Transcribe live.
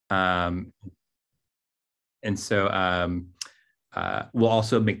And so we'll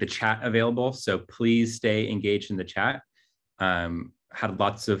also make the chat available. So please stay engaged in the chat. Had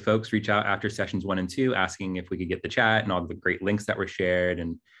lots of folks reach out after sessions 1 and 2 asking if we could get the chat and all the great links that were shared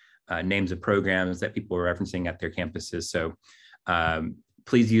and names of programs that people were referencing at their campuses. So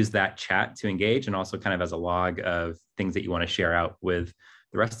please use that chat to engage, and also kind of as a log of things that you want to share out with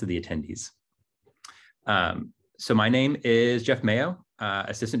the rest of the attendees. So my name is Jeff Mayo,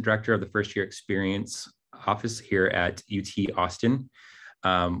 Assistant Director of the First Year Experience Office here at UT Austin,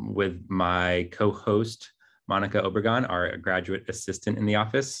 with my co-host, Monica Obregon, our graduate assistant in the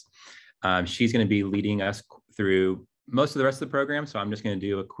office. She's going to be leading us through most of the rest of the program. So I'm just going to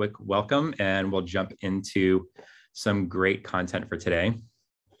do a quick welcome and we'll jump into some great content for today.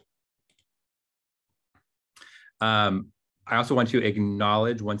 I also want to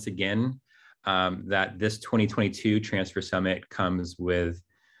acknowledge once again that this 2022 Transfer Summit comes with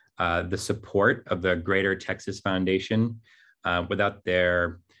the support of the Greater Texas Foundation. Without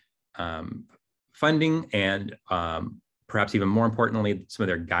their funding and perhaps even more importantly, some of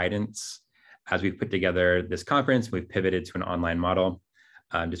their guidance as we've put together this conference, we've pivoted to an online model.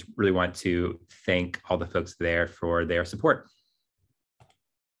 Just really want to thank all the folks there for their support.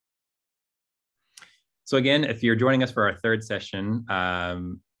 So again, if you're joining us for our third session,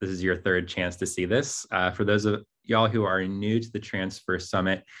 this is your third chance to see this. For those of y'all who are new to the Transfer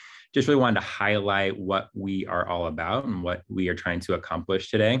Summit, just really wanted to highlight what we are all about and what we are trying to accomplish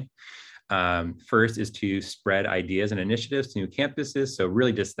today. First is to spread ideas and initiatives to new campuses. So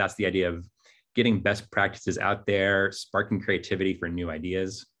really just that's the idea of getting best practices out there, sparking creativity for new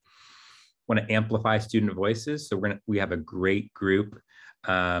ideas. Want to amplify student voices. So we have a great group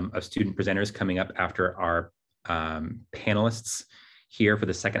of student presenters coming up after our panelists here for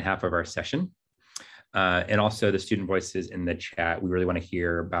the second half of our session. And also the student voices in the chat. We really want to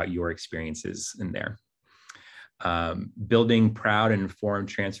hear about your experiences in there. Building proud and informed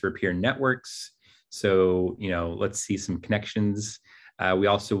transfer peer networks. So, let's see some connections. We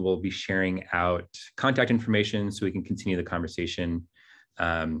also will be sharing out contact information so we can continue the conversation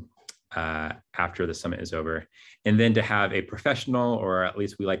after the summit is over. And then to have a professional, or at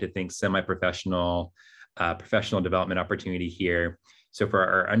least we like to think semi-professional, professional development opportunity here. So for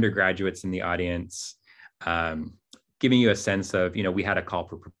our undergraduates in the audience, giving you a sense of, we had a call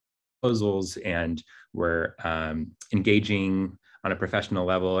for proposals and we're engaging on a professional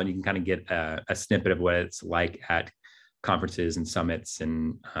level, and you can kind of get a snippet of what it's like at conferences and summits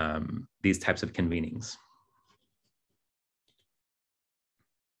and these types of convenings.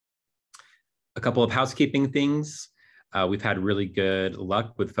 A couple of housekeeping things. We've had really good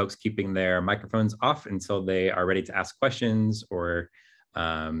luck with folks keeping their microphones off until they are ready to ask questions or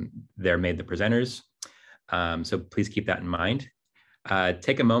they're made the presenters. So please keep that in mind.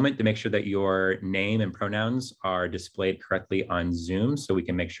 Take a moment to make sure that your name and pronouns are displayed correctly on Zoom so we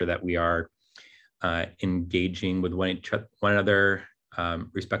can make sure that we are engaging with one another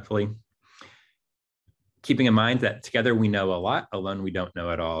respectfully. Keeping in mind that together we know a lot, alone we don't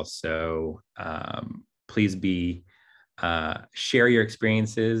know it all. So please share your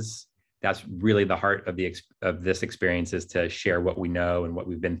experiences. That's really the heart of this experience, is to share what we know and what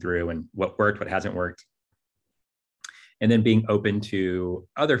we've been through and what worked, what hasn't worked. And then being open to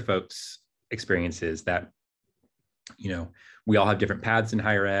other folks' experiences that, we all have different paths in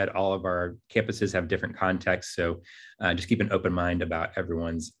higher ed. All of our campuses have different contexts. So just keep an open mind about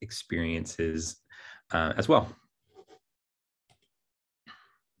everyone's experiences as well.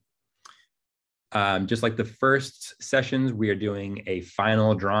 Just like the first sessions, we are doing a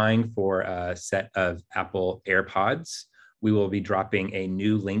final drawing for a set of Apple AirPods. We will be dropping a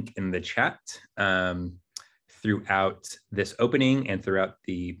new link in the chat throughout this opening and throughout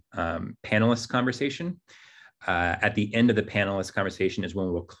the panelist conversation. At the end of the panelist conversation is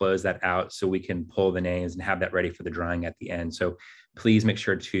when we'll close that out so we can pull the names and have that ready for the drawing at the end. So please make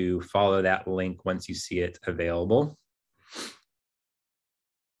sure to follow that link once you see it available.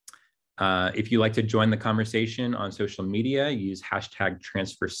 If you'd like to join the conversation on social media, use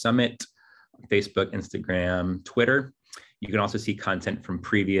 #TransferSummit, Facebook, Instagram, Twitter. You can also see content from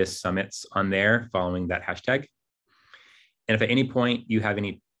previous summits on there following that hashtag. And if at any point you have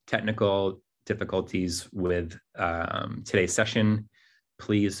any technical difficulties with today's session,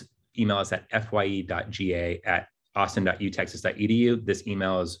 please email us at fye.ga@austin.utexas.edu. This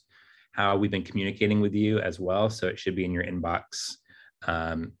email is how we've been communicating with you as well, so it should be in your inbox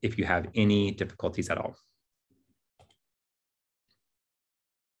if you have any difficulties at all.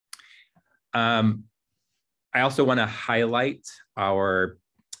 I also want to highlight our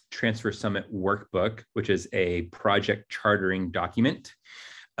Transfer Summit workbook, which is a project chartering document.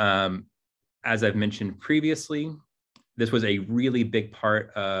 As I've mentioned previously, this was a really big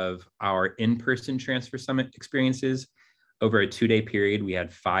part of our in-person Transfer Summit experiences. Over a 2-day period, we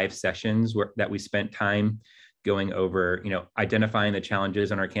had 5 sessions that we spent time going over, identifying the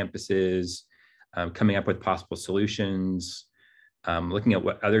challenges on our campuses, coming up with possible solutions, looking at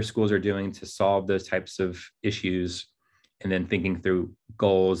what other schools are doing to solve those types of issues, and then thinking through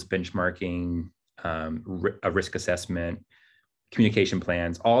goals, benchmarking, a risk assessment, communication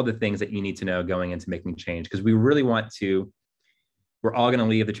plans, all the things that you need to know going into making change. Because we really we're all going to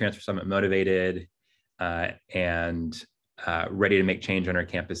leave the Transfer Summit motivated and ready to make change on our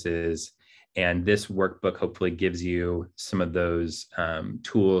campuses. And this workbook hopefully gives you some of those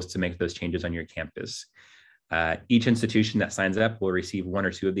tools to make those changes on your campus. Each institution that signs up will receive 1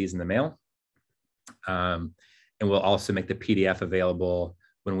 or 2 of these in the mail. And we'll also make the PDF available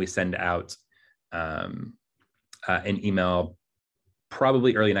when we send out an email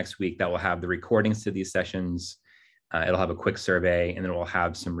probably early next week that will have the recordings to these sessions. It'll have a quick survey, and then we'll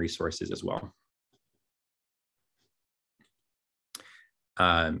have some resources as well.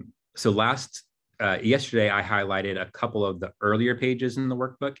 Yesterday, I highlighted a couple of the earlier pages in the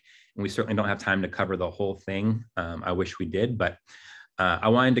workbook, and we certainly don't have time to cover the whole thing. I wish we did, but I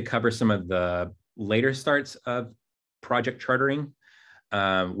wanted to cover some of the later starts of project chartering,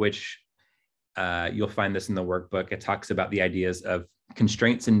 which you'll find this in the workbook. It talks about the ideas of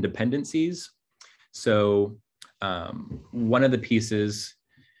constraints and dependencies. So one of the pieces,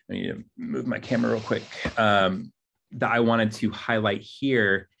 I need to move my camera real quick, that I wanted to highlight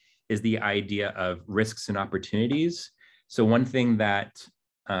here is the idea of risks and opportunities. So one thing that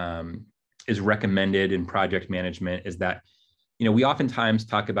is recommended in project management is that, we oftentimes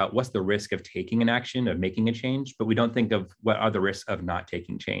talk about what's the risk of taking an action, of making a change, but we don't think of what are the risks of not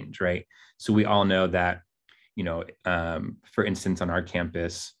taking change, right? So we all know that, for instance, on our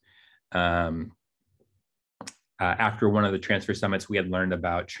campus, after one of the transfer summits, we had learned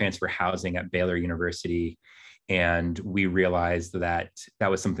about transfer housing at Baylor University. And we realized that that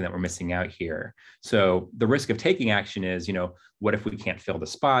was something that we're missing out here. So the risk of taking action is, what if we can't fill the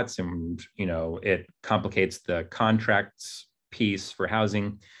spots, and, it complicates the contracts piece for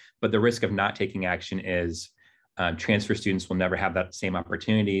housing. But the risk of not taking action is transfer students will never have that same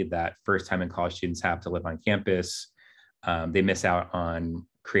opportunity that first time in college students have to live on campus. They miss out on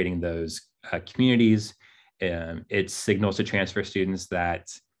creating those communities. It signals to transfer students that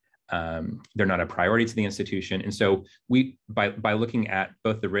they're not a priority to the institution. And so by looking at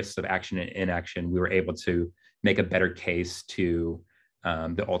both the risks of action and inaction, we were able to make a better case to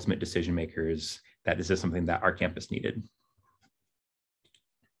the ultimate decision makers that this is something that our campus needed.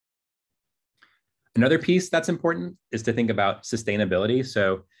 Another piece that's important is to think about sustainability.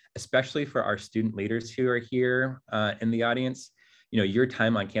 So especially for our student leaders who are here in the audience, your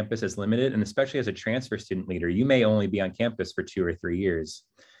time on campus is limited, and especially as a transfer student leader, you may only be on campus for 2 or 3 years.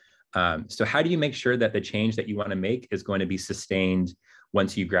 So how do you make sure that the change that you want to make is going to be sustained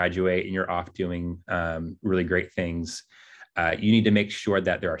once you graduate and you're off doing really great things? You need to make sure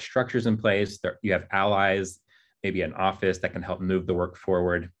that there are structures in place, that you have allies, maybe an office that can help move the work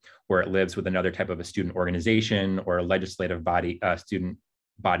forward, where it lives with another type of a student organization or a legislative body, student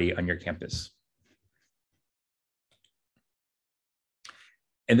body on your campus.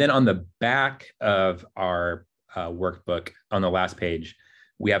 And then on the back of our workbook, on the last page,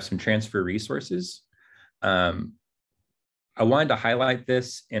 we have some transfer resources. I wanted to highlight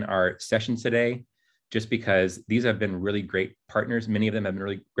this in our session today, just because these have been really great partners. Many of them have been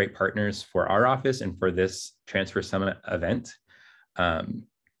really great partners for our office and for this Transfer Summit event. I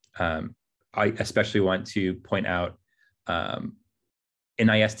especially want to point out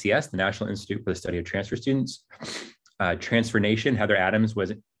NISTS, the National Institute for the Study of Transfer Students. Transfer Nation, Heather Adams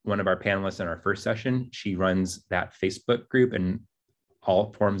was one of our panelists in our first session. She runs that Facebook group and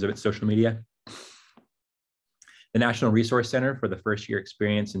all forms of its social media. The National Resource Center for the First Year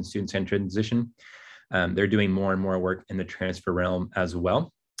Experience in Student-Centered Transition. They're doing more and more work in the transfer realm as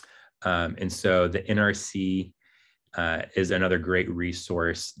well. And so the NRC is another great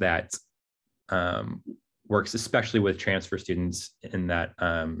resource that works especially with transfer students in that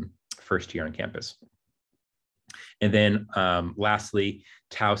first year on campus. And then lastly,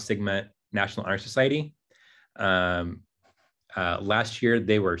 Tau Sigma National Honor Society. Last year,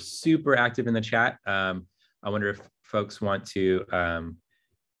 they were super active in the chat. I wonder if folks want to,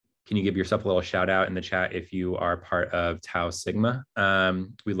 can you give yourself a little shout out in the chat if you are part of Tau Sigma?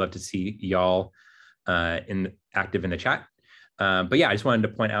 We'd love to see y'all active in the chat. But yeah, I just wanted to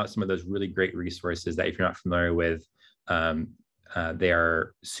point out some of those really great resources that if you're not familiar with, they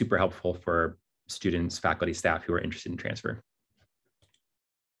are super helpful for students, faculty, staff who are interested in transfer.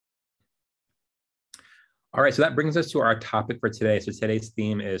 All right, so that brings us to our topic for today. So today's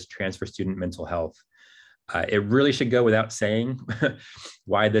theme is transfer student mental health. It really should go without saying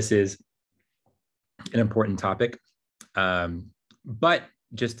why this is an important topic, but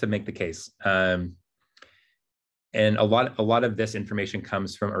just to make the case. And a lot of this information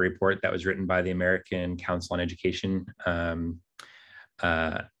comes from a report that was written by the American Council on Education that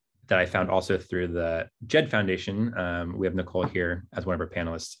I found also through the Ed.D Foundation. We have Nicole here as one of our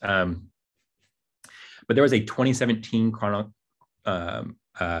panelists. But there was a 2017 Chronicle of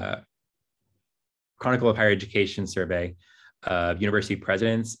Higher Education survey of university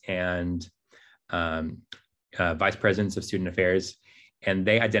presidents and vice presidents of student affairs, and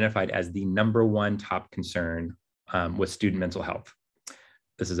they identified as the #1 top concern was student mental health.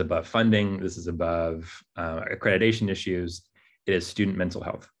 This is above funding, this is above accreditation issues, it is student mental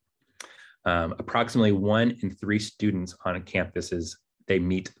health. Approximately 1 in 3 students on campuses, they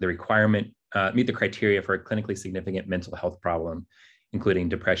meet the criteria for a clinically significant mental health problem, including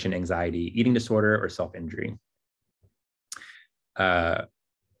depression, anxiety, eating disorder, or self-injury.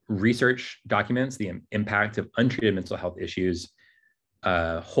 Research documents the impact of untreated mental health issues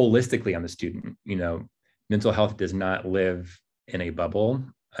holistically on the student. Mental health does not live in a bubble.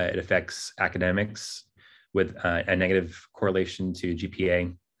 It affects academics with a negative correlation to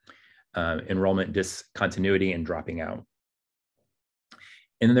GPA, enrollment discontinuity, and dropping out.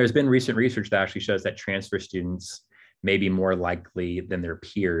 And then there's been recent research that actually shows that transfer students may be more likely than their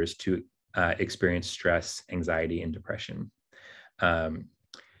peers to experience stress, anxiety, and depression. And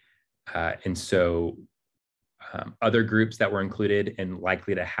so other groups that were included and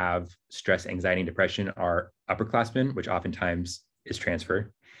likely to have stress, anxiety, and depression are upperclassmen, which oftentimes is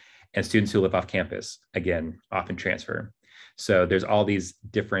transfer, and students who live off campus, again, often transfer. So there's all these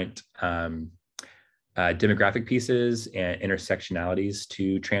different demographic pieces and intersectionalities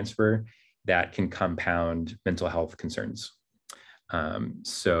to transfer that can compound mental health concerns.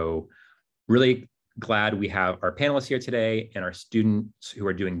 So really glad we have our panelists here today and our students who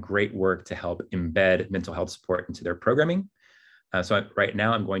are doing great work to help embed mental health support into their programming. So right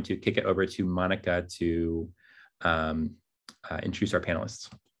now I'm going to kick it over to Monica to introduce our panelists.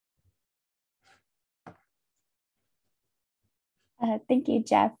 Thank you,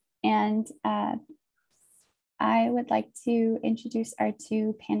 Jeff. And I would like to introduce our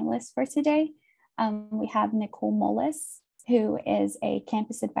 2 panelists for today. We have Nicole Mullis, who is a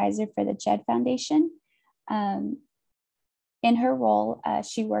campus advisor for the Ed.D Foundation. In her role,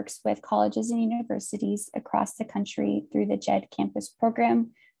 she works with colleges and universities across the country through the Ed.D Campus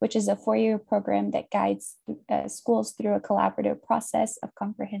Program, which is a 4-year program that guides schools through a collaborative process of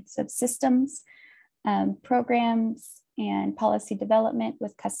comprehensive systems, programs, and policy development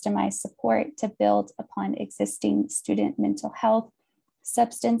with customized support to build upon existing student mental health,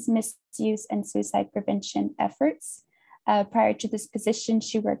 substance misuse, and suicide prevention efforts. Prior to this position,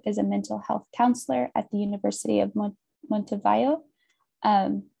 she worked as a mental health counselor at the University of Montevideo,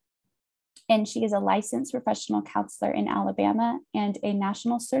 and she is a licensed professional counselor in Alabama and a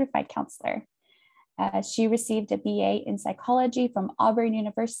national certified counselor. She received a BA in psychology from Auburn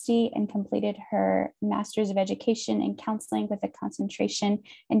University and completed her Master's of Education in Counseling with a concentration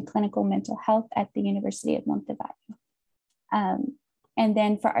in clinical mental health at the University of Montevideo. And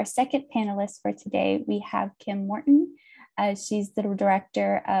then for our second panelist for today, we have Kim Morton. She's the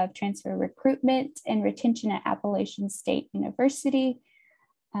Director of Transfer Recruitment and Retention at Appalachian State University.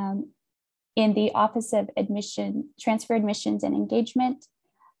 In the Office of Transfer Admissions and Engagement.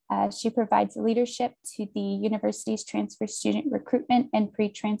 She provides leadership to the university's transfer student recruitment and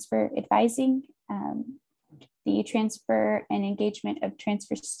pre-transfer advising, the transfer and engagement of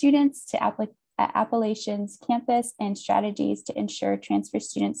transfer students to Appalachian's campus, and strategies to ensure transfer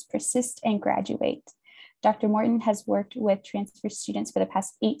students persist and graduate. Dr. Morton has worked with transfer students for the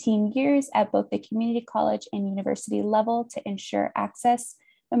past 18 years at both the community college and university level to ensure access,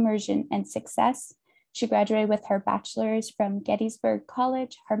 immersion, and success. She graduated with her bachelor's from Gettysburg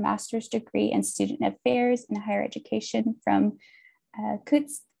College, her master's degree in student affairs and higher education from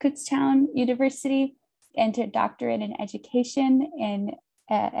Kutztown University, and her doctorate in education and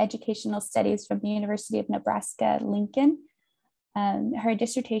educational studies from the University of Nebraska-Lincoln. Her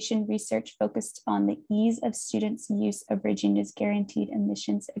dissertation research focused on the ease of students' use of Virginia's guaranteed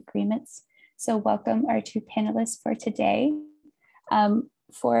admissions agreements. So welcome our 2 panelists for today.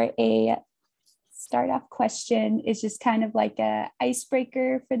 For a start-off question is just kind of like a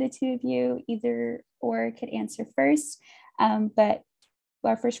icebreaker for the 2 of you, either or could answer first. But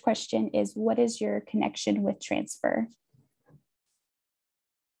our first question is, what is your connection with transfer?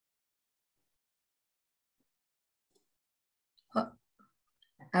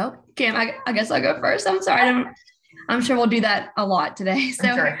 Oh, Kim, I guess I'll go first. I'm sorry. I'm sure we'll do that a lot today. So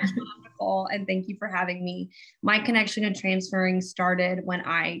Sure. Nicole, and thank you for having me. My connection to transferring started when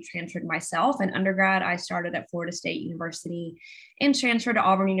I transferred myself. In undergrad, I started at Florida State University and transferred to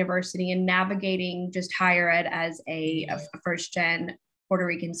Auburn University, and navigating just higher ed as a first-gen Puerto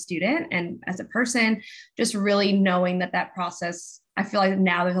Rican student and as a person, just really knowing that process, I feel like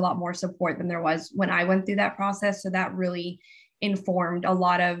now there's a lot more support than there was when I went through that process. So that really informed a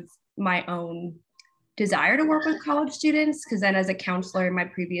lot of my own desire to work with college students, because then as a counselor in my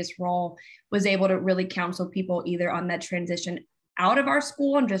previous role was able to really counsel people either on that transition out of our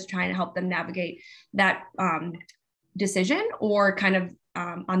school and just trying to help them navigate that decision, or kind of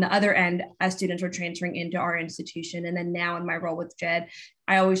on the other end as students are transferring into our institution. And then now in my role with JED,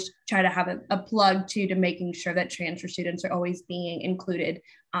 I always try to have a plug to making sure that transfer students are always being included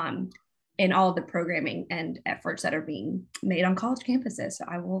in all of the programming and efforts that are being made on college campuses. So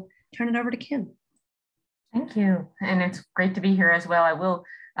I will turn it over to Kim. Thank you. And it's great to be here as well. I will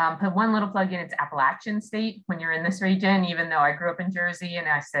put one little plug in. It's Appalachian State when you're in this region, even though I grew up in Jersey and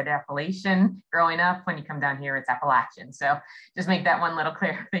I said Appalachian growing up. When you come down here, it's Appalachian. So just make that one little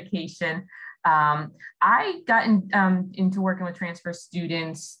clarification. I got into working with transfer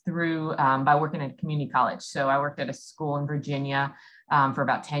students through by working at a community college. So I worked at a school in Virginia for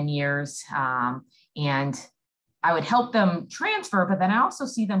about 10 years. And I would help them transfer, but then I also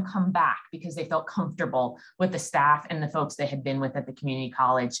see them come back because they felt comfortable with the staff and the folks they had been with at the community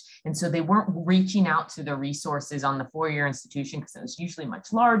college. And so they weren't reaching out to the resources on the four-year institution because it was usually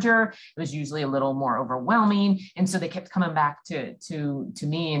much larger. It was usually a little more overwhelming. And so they kept coming back to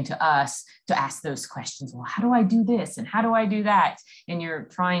me and to us to ask those questions. Well, how do I do this? And how do I do that? And you're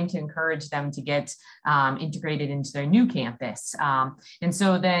trying to encourage them to get integrated into their new campus. And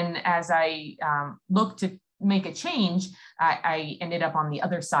so then as I looked to make a change, I ended up on the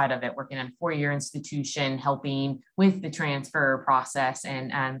other side of it, working in a four-year institution, helping with the transfer process.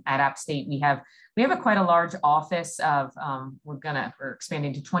 And at App State, we have quite a large office of, we're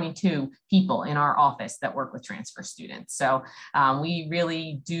expanding to 22 people in our office that work with transfer students. So we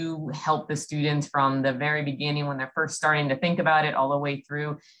really do help the students from the very beginning when they're first starting to think about it all the way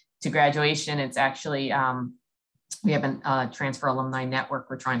through to graduation. It's actually, we have a transfer alumni network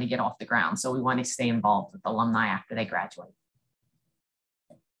we're trying to get off the ground. So we want to stay involved with alumni after they graduate.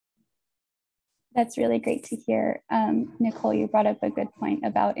 That's really great to hear. Nicole, you brought up a good point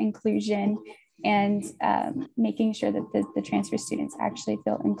about inclusion and making sure that the transfer students actually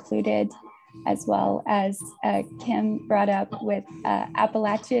feel included, as well as Kim brought up with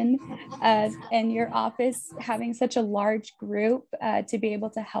Appalachian and your office having such a large group to be able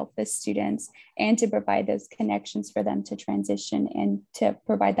to help the students and to provide those connections for them to transition and to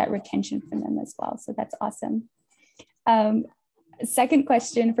provide that retention for them as well. So that's awesome. Second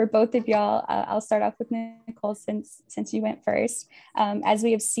question for both of y'all. I'll start off with Nicole since you went first. As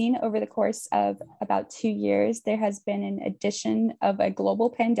we have seen over the course of about 2 years, there has been an addition of a global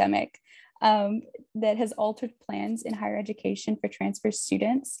pandemic that has altered plans in higher education for transfer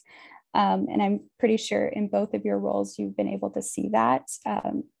students. And I'm pretty sure in both of your roles, you've been able to see that.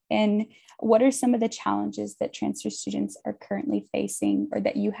 And what are some of the challenges that transfer students are currently facing or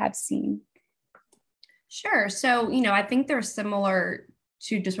that you have seen? Sure. So, I think they're similar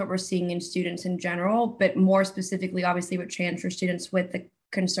to just what we're seeing in students in general, but more specifically, obviously, with transfer students, with the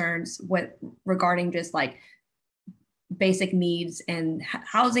concerns regarding just like basic needs and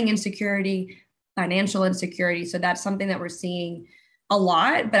housing insecurity, financial insecurity. So that's something that we're seeing a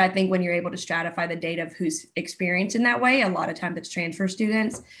lot. But I think when you're able to stratify the data of who's experiencing that way, a lot of times it's transfer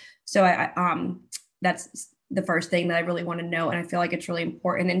students. So that's the first thing that I really want to know. And I feel like it's really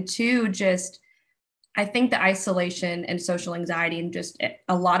important. And two, I think the isolation and social anxiety and just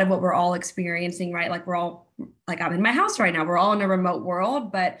a lot of what we're all experiencing, right? Like I'm in my house right now, we're all in a remote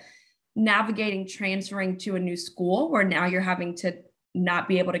world, but navigating transferring to a new school where now you're having to not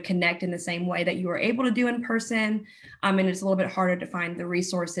be able to connect in the same way that you were able to do in person. And it's a little bit harder to find the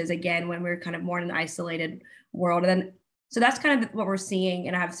resources again when we're kind of more in an isolated world. And then, so that's kind of what we're seeing.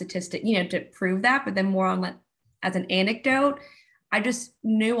 And I have statistics, to prove that, but then more on as an anecdote, I just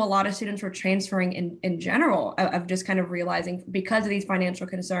knew a lot of students were transferring in general of just kind of realizing because of these financial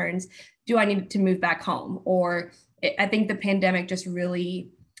concerns, do I need to move back home? Or I think the pandemic just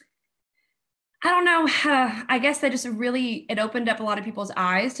really, I don't know, I guess that just really, it opened up a lot of people's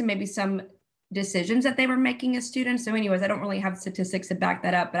eyes to maybe some decisions that they were making as students. So anyways, I don't really have statistics to back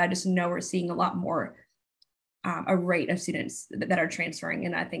that up, but I just know we're seeing a lot more, a rate of students that are transferring.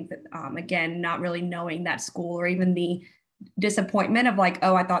 And I think that, again, not really knowing that school or even the disappointment of like,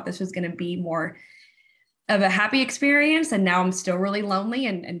 oh, I thought this was going to be more of a happy experience, and now I'm still really lonely,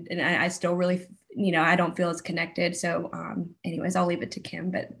 and I still really, I don't feel as connected. So anyways, I'll leave it to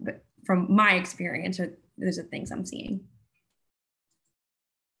Kim, but from my experience, those are things I'm seeing.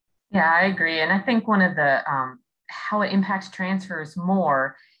 Yeah, I agree. And I think one of the, how it impacts transfers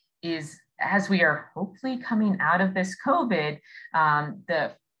more is as we are hopefully coming out of this COVID,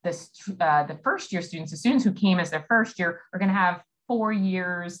 the first year students, the students who came as their first year are going to have 4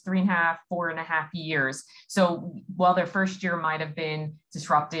 years, 3.5, 4.5 years. So while their first year might have been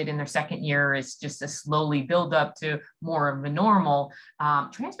disrupted and their second year is just a slowly build up to more of a normal,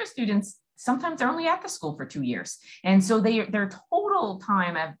 transfer students sometimes they're only at the school for 2 years. And so their total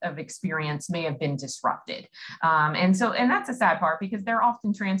time of experience may have been disrupted. And that's a sad part because they're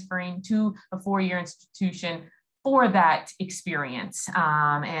often transferring to a 4-year institution for that experience.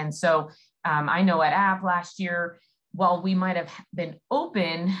 And so I know at App last year, while we might have been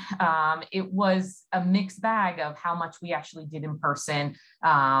open, it was a mixed bag of how much we actually did in person,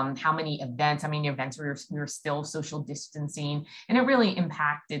 how many events. I mean, events we were still social distancing, and it really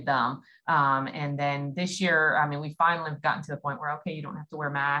impacted them. And then this year, I mean, we finally have gotten to the point where, okay, you don't have to wear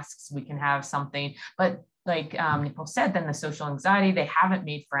masks. We can have something. But like Nicole said, then the social anxiety, they haven't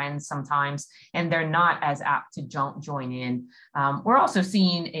made friends sometimes, and they're not as apt to join in. We're also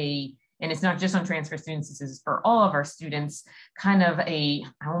seeing and it's not just on transfer students, this is for all of our students, kind of I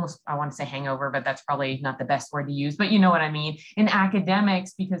want to say hangover, but that's probably not the best word to use, but you know what I mean, in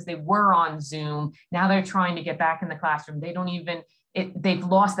academics, because they were on Zoom, now they're trying to get back in the classroom. They've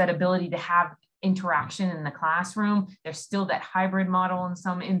lost that ability to have interaction in the classroom. There's still that hybrid model in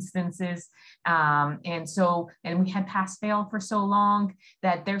some instances. And we had pass fail for so long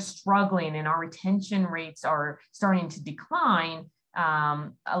that they're struggling, and our retention rates are starting to decline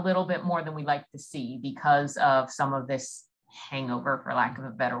a little bit more than we like to see because of some of this hangover, for lack of a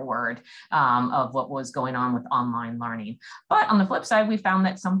better word, of what was going on with online learning. But on the flip side, we found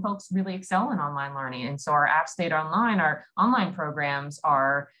that some folks really excel in online learning. And so our App State Online, our online programs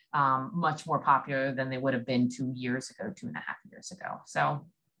are much more popular than they would have been 2 years ago, 2.5 years ago. So,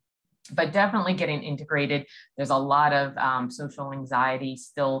 but definitely getting integrated. There's a lot of social anxiety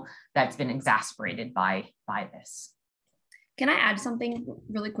still that's been exacerbated by this. Can I add something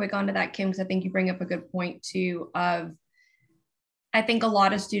really quick onto that, Kim? Because I think you bring up a good point too I think a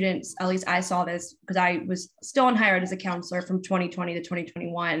lot of students, at least I saw this because I was still in higher ed as a counselor from 2020 to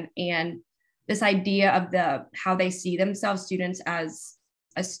 2021. And this idea of how they see themselves, students, as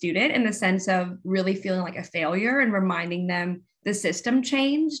a student, in the sense of really feeling like a failure and reminding them the system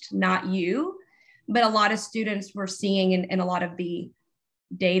changed, not you. But a lot of students were seeing in a lot of the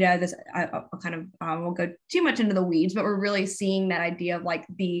data, I won't go too much into the weeds, but we're really seeing that idea of like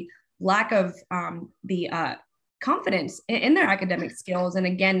the lack of confidence in their academic skills. And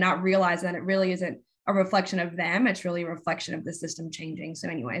again, not realize that it really isn't a reflection of them. It's really a reflection of the system changing. So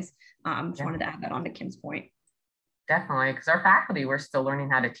anyways, just wanted to add that on to Kim's point. Definitely, because our faculty were still learning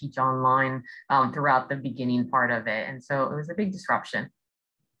how to teach online throughout the beginning part of it. And so it was a big disruption.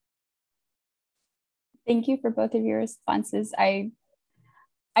 Thank you for both of your responses.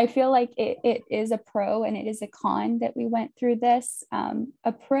 I feel like it is a pro and it is a con that we went through this.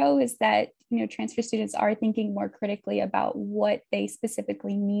 A pro is that, transfer students are thinking more critically about what they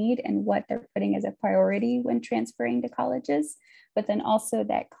specifically need and what they're putting as a priority when transferring to colleges. But then also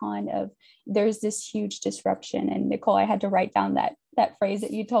that con of there's this huge disruption. And Nicole, I had to write down that phrase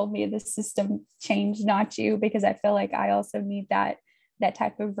that you told me, the system changed, not you, because I feel like I also need that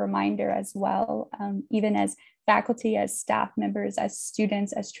type of reminder as well. Even as faculty, as staff members, as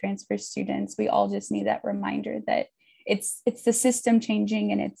students, as transfer students, we all just need that reminder that it's the system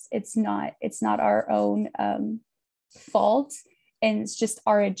changing, and it's not our own fault, and it's just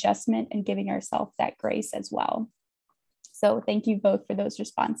our adjustment and giving ourselves that grace as well. So thank you both for those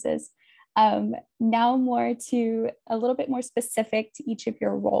responses. Now more to a little bit more specific to each of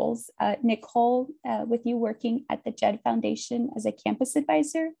your roles. Nicole, with you working at the JED Foundation as a campus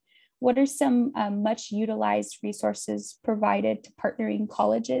advisor, what are some much utilized resources provided to partnering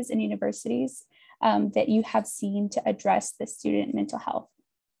colleges and universities that you have seen to address the student mental health?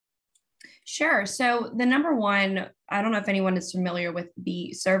 Sure. So the number one, I don't know if anyone is familiar with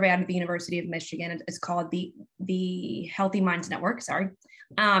the survey out of the University of Michigan. It's called the Healthy Minds Network,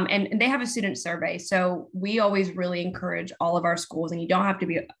 and they have a student survey. So we always really encourage all of our schools, and you don't have to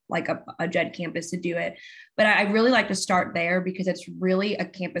be like a JED campus to do it. But I really like to start there because it's really a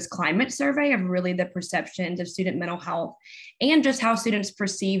campus climate survey of really the perceptions of student mental health and just how students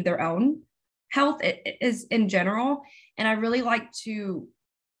perceive their own health is in general. And I really like to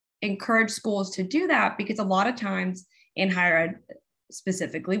encourage schools to do that because a lot of times in higher ed,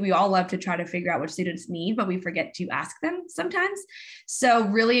 specifically. We all love to try to figure out what students need, but we forget to ask them sometimes. So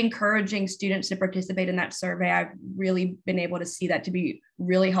really encouraging students to participate in that survey. I've really been able to see that to be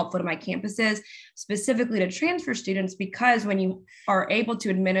really helpful to my campuses, specifically to transfer students, because when you are able to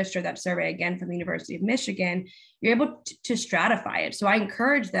administer that survey, again, from the University of Michigan, you're able to stratify it. So I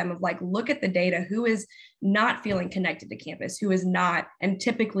encourage them of like, look at the data, who is not feeling connected to campus, who is not, and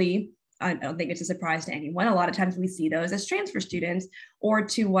typically, I don't think it's a surprise to anyone. A lot of times we see those as transfer students, or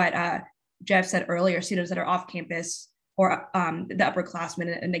to what Jeff said earlier, students that are off campus, or the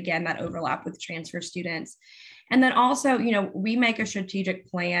upperclassmen. And again, that overlap with transfer students. And then also, we make a strategic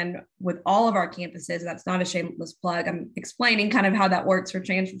plan with all of our campuses. That's not a shameless plug. I'm explaining kind of how that works for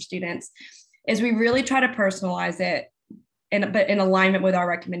transfer students, is we really try to personalize it, but in alignment with our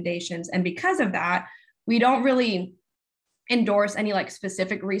recommendations. And because of that, we don't really endorse any like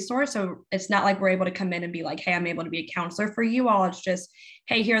specific resource. So it's not like we're able to come in and be like, hey, I'm able to be a counselor for you all. It's just,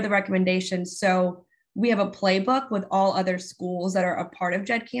 hey, here are the recommendations. So we have a playbook with all other schools that are a part of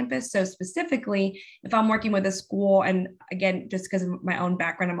JED campus. So specifically, if I'm working with a school, and again, just because of my own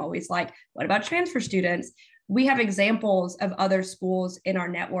background, I'm always like, what about transfer students? We have examples of other schools in our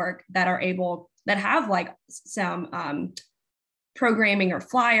network that have like some programming or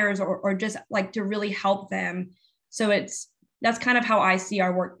flyers, or just like to really help them. So that's kind of how I see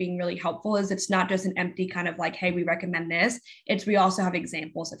our work being really helpful, is it's not just an empty kind of like, hey, we recommend this. We also have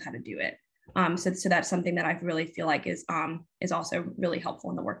examples of how to do it. So that's something that I really feel like is also really helpful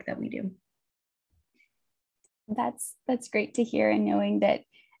in the work that we do. That's great to hear, and knowing that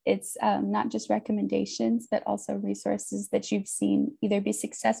it's not just recommendations, but also resources that you've seen either be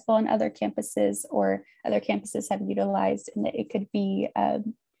successful in other campuses or other campuses have utilized, and that it could be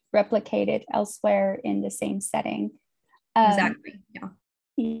replicated elsewhere in the same setting. Exactly.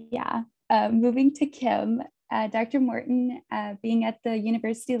 Yeah. Moving to Kim, Dr. Morton, being at the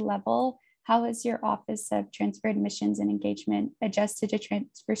university level, how has your Office of Transfer Admissions and Engagement adjusted to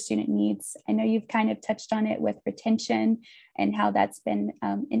transfer student needs? I know you've kind of touched on it with retention and how that's been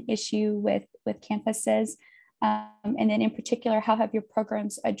an issue with campuses. And then in particular, how have your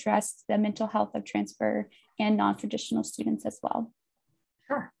programs addressed the mental health of transfer and non-traditional students as well?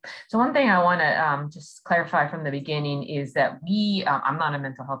 Sure. So one thing I want to just clarify from the beginning is that I'm not a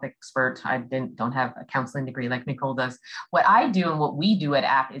mental health expert. I don't have a counseling degree like Nicole does. What I do and what we do at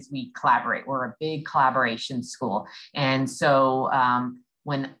App is we collaborate. We're a big collaboration school. And so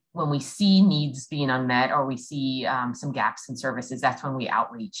when we see needs being unmet, or we see some gaps in services, that's when we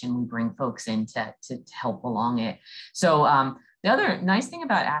outreach and we bring folks in to help along it. So the other nice thing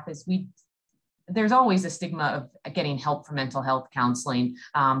about App is there's always a stigma of getting help for mental health counseling,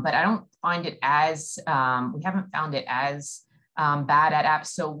 but I don't find it as, we haven't found it as bad at App.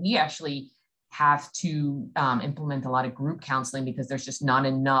 So we actually have to implement a lot of group counseling because there's just not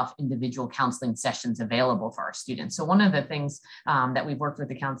enough individual counseling sessions available for our students. So one of the things that we've worked with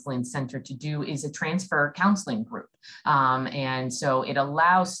the Counseling Center to do is a transfer counseling group. And so it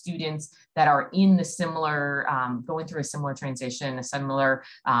allows students that are in the similar, going through a similar transition, a similar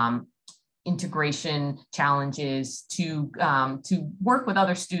integration challenges to work with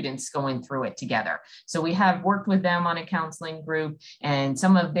other students going through it together. So we have worked with them on a counseling group, and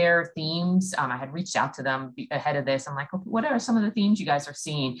some of their themes, I had reached out to them ahead of this. I'm like, okay, what are some of the themes you guys are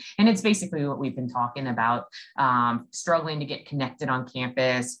seeing? And it's basically what we've been talking about, struggling to get connected on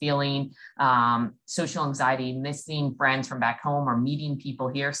campus, feeling social anxiety, missing friends from back home or meeting people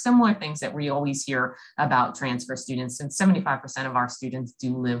here, similar things that we always hear about transfer students. And 75% of our students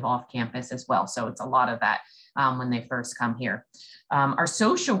do live off campus as well. So it's a lot of that when they first come here. Our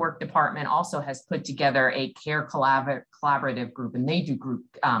social work department also has put together a care collaborative group, and they do group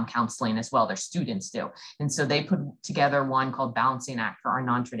counseling as well. Their students do. And so they put together one called Balancing Act for our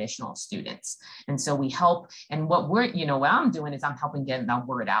non-traditional students. And so we help, and what I'm doing is I'm helping get the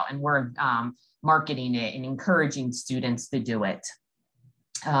word out, and we're marketing it and encouraging students to do it.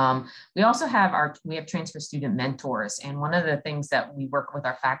 We also have transfer student mentors. And one of the things that we work with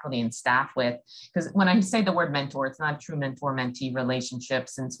our faculty and staff with, because when I say the word mentor, it's not a true mentor-mentee relationship,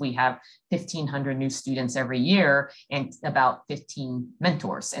 since we have 1,500 new students every year and about 15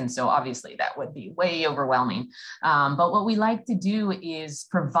 mentors. And so obviously that would be way overwhelming. But what we like to do is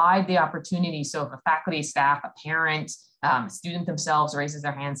provide the opportunity. So if a faculty, staff, a parent, student themselves raises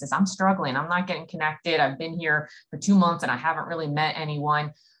their hand and says, I'm struggling, I'm not getting connected, I've been here for 2 months and I haven't really met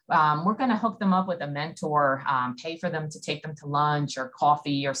anyone. we're going to hook them up with a mentor, pay for them to take them to lunch or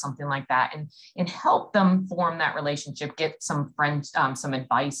coffee or something like that, and help them form that relationship, get some some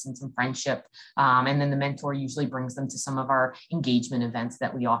advice and some friendship. And then the mentor usually brings them to some of our engagement events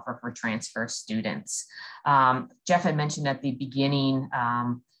that we offer for transfer students. Jeff had mentioned at the beginning,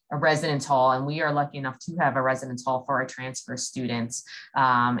 a residence hall, and we are lucky enough to have a residence hall for our transfer students.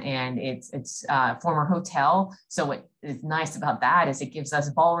 And it's a former hotel. So what is nice about that is it gives us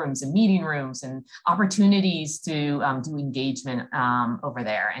ballrooms and meeting rooms and opportunities to do engagement over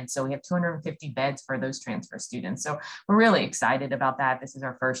there. And so we have 250 beds for those transfer students. So we're really excited about that. This is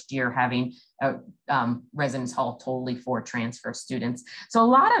our first year having a residence hall totally for transfer students. So a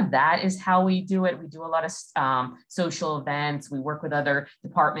lot of that is how we do it. We do a lot of social events. We work with other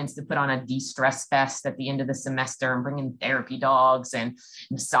departments to put on a de-stress fest at the end of the semester and bring in therapy dogs and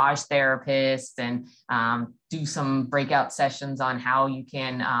massage therapists and do some breakout sessions on how you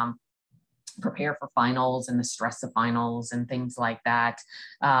can prepare for finals and the stress of finals and things like that.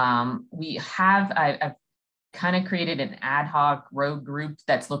 We have I've kind of created an ad hoc road group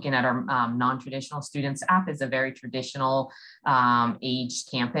that's looking at our non-traditional students. App is a very traditional age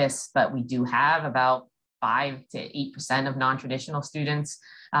campus, but we do have about 5 to 8% of non-traditional students.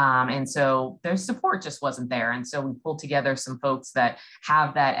 And so their support just wasn't there. And so we pulled together some folks that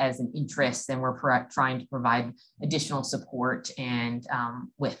have that as an interest, and we're trying to provide additional support and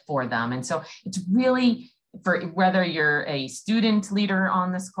for them. And so it's really, for whether you're a student leader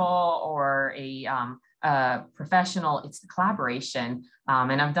on this call or a professional, it's the collaboration.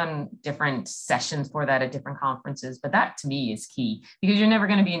 And I've done different sessions for that at different conferences, but that to me is key, because you're never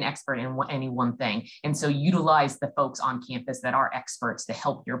going to be an expert in any one thing. And so utilize the folks on campus that are experts to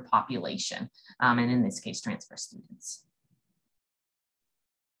help your population. And in this case, transfer students.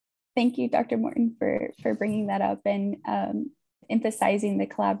 Thank you, Dr. Morton, for bringing that up and emphasizing the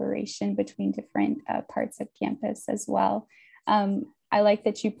collaboration between different parts of campus as well. I like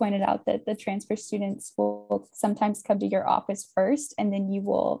that you pointed out that the transfer students will sometimes come to your office first, and then you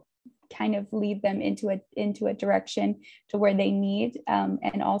will kind of lead them into a direction to where they need.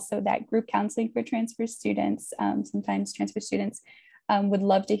 And also that group counseling for transfer students. Sometimes transfer students would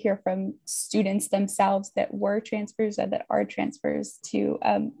love to hear from students themselves that were transfers or that are transfers to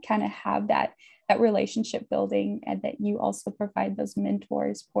kind of have that relationship building, and that you also provide those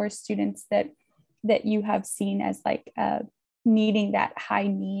mentors for students that you have seen as like needing that high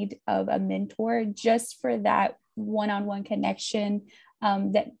need of a mentor, just for that one-on-one connection,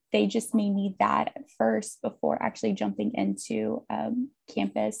 that they just may need that at first before actually jumping into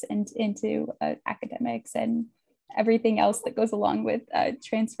campus and into academics and everything else that goes along with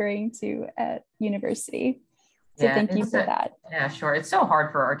transferring to university. So yeah, thank you for that. Yeah, sure. It's so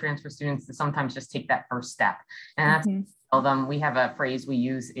hard for our transfer students to sometimes just take that first step. And that's tell them, we have a phrase we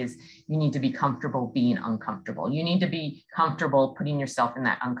use is, you need to be comfortable being uncomfortable. You need to be comfortable putting yourself in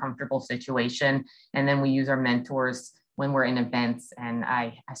that uncomfortable situation. And then we use our mentors when we're in events. And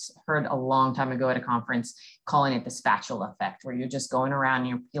I heard a long time ago at a conference calling it the spatula effect, where you're just going around and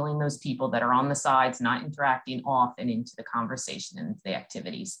you're peeling those people that are on the sides, not interacting, off and into the conversation and the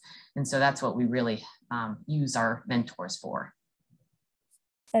activities. And so that's what we really use our mentors for.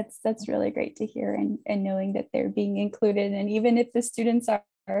 That's really great to hear, and knowing that they're being included. And even if the students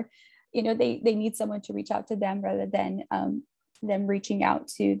are, they need someone to reach out to them rather than them reaching out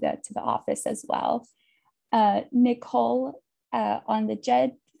to the office as well. Nicole, on the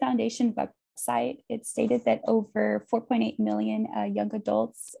JED Foundation website, it stated that over 4.8 million young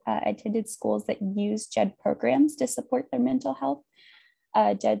adults attended schools that use JED programs to support their mental health.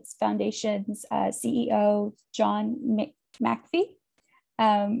 JED's Foundation's CEO, John McAfee,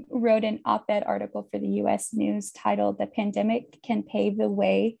 wrote an op-ed article for the U.S. News titled "The Pandemic Can Pave the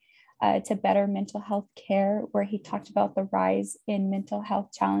Way to Better Mental Health Care," where he talked about the rise in mental health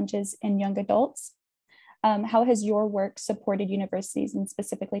challenges in young adults. How has your work supported universities and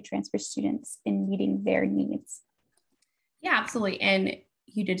specifically transfer students in meeting their needs? Yeah, absolutely. And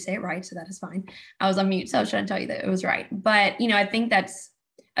you did say it right, so that is fine. I was on mute, so I was trying to tell you that it was right. But, I think that's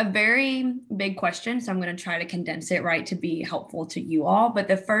a very big question, so I'm going to try to condense it right to be helpful to you all. But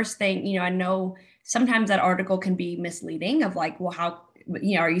the first thing, I know sometimes that article can be misleading of like, well, how,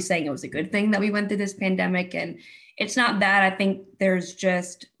 are you saying it was a good thing that we went through this pandemic? And it's not that. I think there's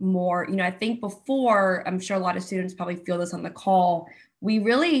just more, I think before, I'm sure a lot of students probably feel this on the call, we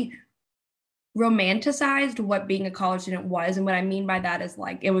really romanticized what being a college student was. And what I mean by that is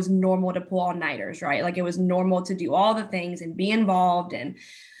like, it was normal to pull all-nighters, right? Like it was normal to do all the things and be involved and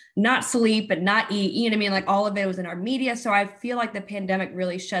not sleep and not eat, you know what I mean? Like all of it was in our media. So I feel like the pandemic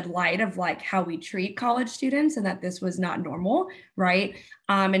really shed light of like how we treat college students and that this was not normal, right?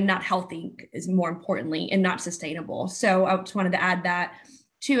 And not healthy is more importantly, and not sustainable. So I just wanted to add that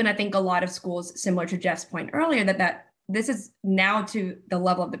too. And I think a lot of schools, similar to Jeff's point earlier, that this is now to the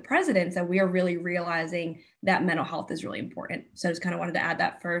level of the presidents that we are really realizing that mental health is really important. So I just kind of wanted to add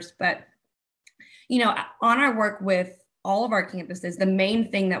that first. But, you know, on our work with all of our campuses, the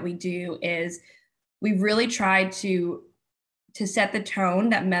main thing that we do is we really try to set the tone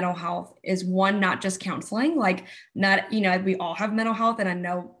that mental health is one, not just counseling, like not, you know, we all have mental health. And I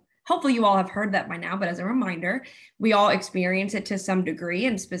know, hopefully you all have heard that by now, but as a reminder, we all experience it to some degree,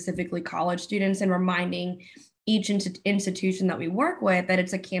 and specifically college students, and reminding each institution that we work with that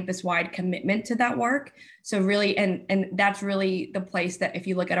it's a campus-wide commitment to that work. So really, and that's really the place that if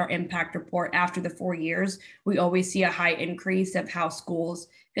you look at our impact report after the 4 years, we always see a high increase of how schools,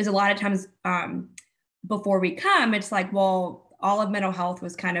 because a lot of times before we come, it's like, well, all of mental health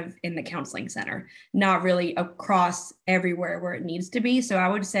was kind of in the counseling center, not really across everywhere where it needs to be. So I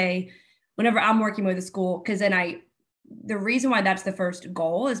would say whenever I'm working with a school, because then the reason why that's the first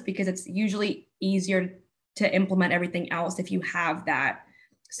goal is because it's usually easier to implement everything else if you have that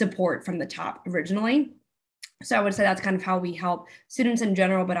support from the top originally. So I would say that's kind of how we help students in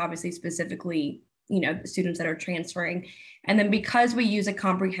general, but obviously specifically, you know, the students that are transferring. And then because we use a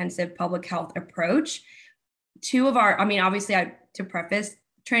comprehensive public health approach, to preface,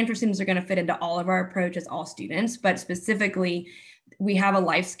 transfer students are going to fit into all of our approach as all students, but specifically we have a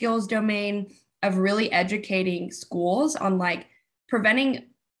life skills domain of really educating schools on like preventing,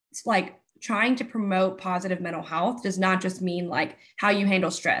 like trying to promote positive mental health does not just mean like how you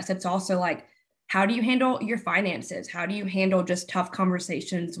handle stress. It's also like, how do you handle your finances? How do you handle just tough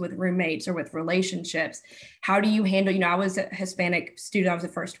conversations with roommates or with relationships? How do you handle, you know, I was a Hispanic student. I was the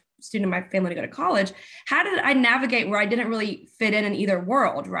first student in my family to go to college. How did I navigate where I didn't really fit in either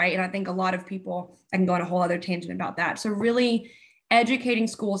world, right? And I think a lot of people, I can go on a whole other tangent about that. So really educating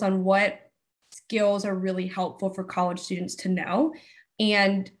schools on what skills are really helpful for college students to know.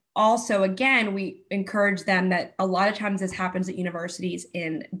 And also, again, we encourage them that a lot of times this happens at universities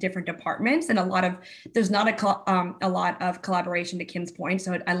in different departments, and there's not a lot of collaboration, to Kim's point.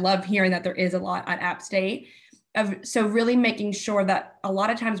 So I love hearing that there is a lot at App State. So really making sure that a lot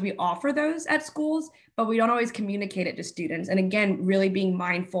of times we offer those at schools, but we don't always communicate it to students. And again, really being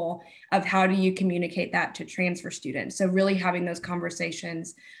mindful of how do you communicate that to transfer students. So really having those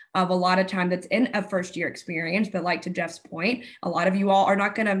conversations of a lot of time that's in a first year experience, but like to Jeff's point, a lot of you all are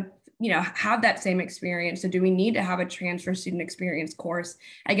not going to, you know, have that same experience. So do we need to have a transfer student experience course?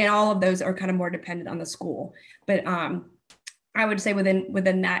 Again, all of those are kind of more dependent on the school, but I would say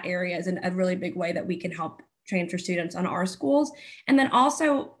within that area is a really big way that we can help transfer students on our schools. And then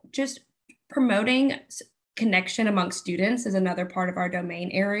also just promoting connection among students is another part of our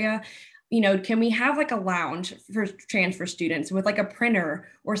domain area. You know, can we have like a lounge for transfer students with like a printer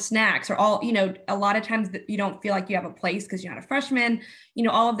or snacks or all, you know, a lot of times that you don't feel like you have a place because you're not a freshman, you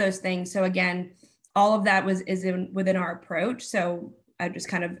know, all of those things. So again, all of that is within our approach. So I'm just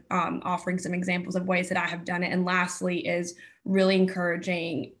kind of offering some examples of ways that I have done it. And lastly is really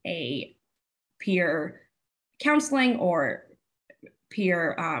encouraging a peer counseling or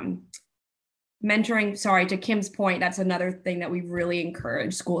peer mentoring. Sorry, to Kim's point, that's another thing that we really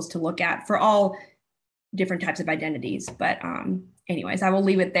encourage schools to look at for all different types of identities. But anyways, I will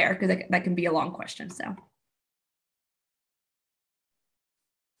leave it there because that can be a long question. So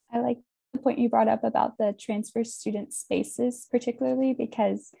I like the point you brought up about the transfer student spaces, particularly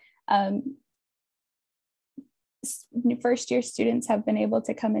because first year students have been able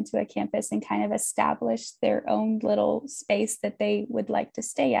to come into a campus and kind of establish their own little space that they would like to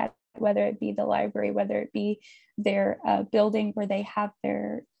stay at, whether it be the library, whether it be their building where they have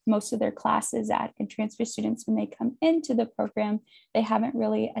most of their classes at. And transfer students, when they come into the program, they haven't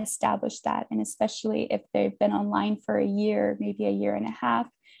really established that. And especially if they've been online for a year, maybe a year and a half,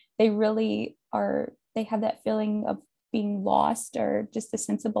 they have that feeling of being lost or just a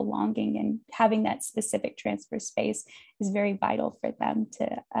sense of belonging, and having that specific transfer space is very vital for them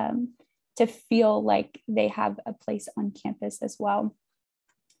to feel like they have a place on campus as well.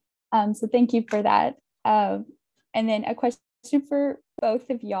 So thank you for that. And then a question for both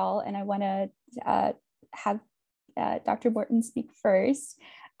of y'all, and I want to have Dr. Morton speak first.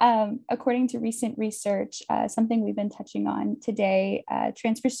 According to recent research, something we've been touching on today,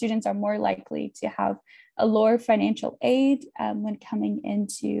 transfer students are more likely to have a lower financial aid when coming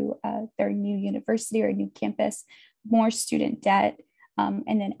into their new university or new campus, more student debt,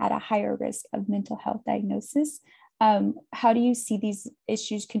 and then at a higher risk of mental health diagnosis. How do you see these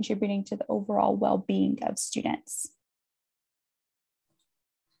issues contributing to the overall well-being of students?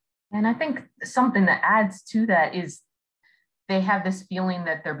 And I think something that adds to that is they have this feeling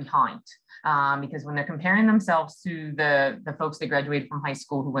that they're behind, because when they're comparing themselves to the folks that graduated from high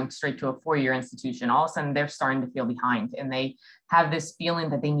school who went straight to a four-year institution, all of a sudden they're starting to feel behind, and they have this feeling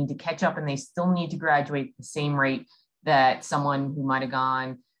that they need to catch up and they still need to graduate at the same rate that someone who might have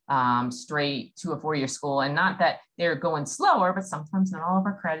gone straight to a four-year school. And not that they're going slower, but sometimes not all of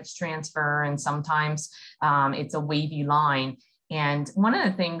our credits transfer, and sometimes it's a wavy line. And one of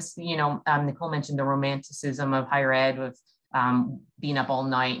the things, Nicole mentioned the romanticism of higher ed, with being up all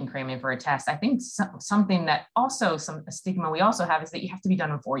night and cramming for a test. I think something that also a stigma we also have is that you have to be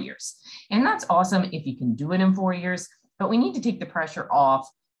done in 4 years. And that's awesome if you can do it in 4 years, but we need to take the pressure off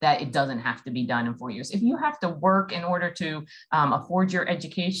that it doesn't have to be done in 4 years. If you have to work in order to afford your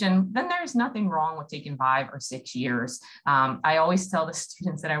education, then there's nothing wrong with taking 5 or 6 years. I always tell the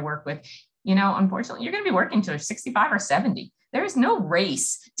students that I work with, unfortunately, you're going to be working till you're 65 or 70. There is no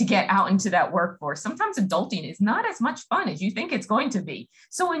race to get out into that workforce. Sometimes adulting is not as much fun as you think it's going to be.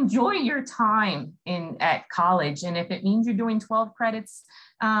 So enjoy your time at college. And if it means you're doing 12 credits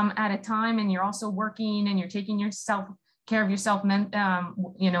at a time, and you're also working and you're taking care of yourself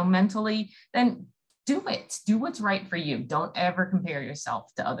mentally, then do it. Do what's right for you. Don't ever compare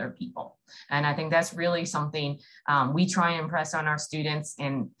yourself to other people. And I think that's really something we try and impress on our students.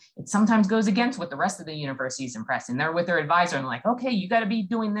 And it sometimes goes against what the rest of the university is impressing. They're with their advisor and like, okay, you got to be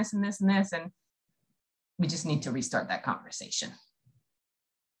doing this and this and this. And we just need to restart that conversation.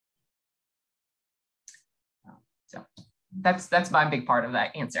 So that's my big part of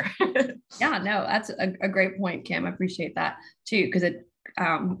that answer. Yeah, no, that's a great point, Kim. I appreciate that too, because it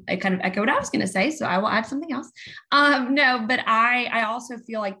kind of echoed what I was going to say, so I will add something else. No, but I also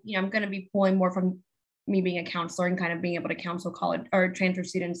feel like, I'm going to be pulling more from me being a counselor and kind of being able to counsel college or transfer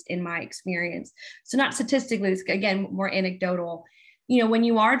students in my experience. So not statistically, it's, again, more anecdotal. When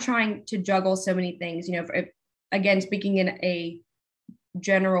you are trying to juggle so many things, again, speaking in a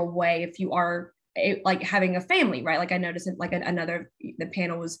general way, if you are like having a family, right? Like I noticed it, like the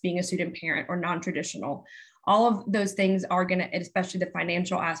panel was being a student parent or non-traditional. All of those things are going to, especially the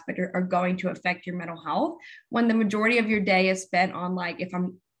financial aspect, are going to affect your mental health when the majority of your day is spent on like,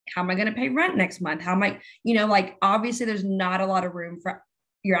 how am I going to pay rent next month? How am I, like obviously there's not a lot of room for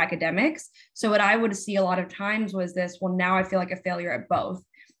your academics. So what I would see a lot of times was this, well, now I feel like a failure at both.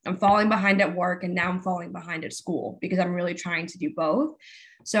 I'm falling behind at work and now I'm falling behind at school because I'm really trying to do both.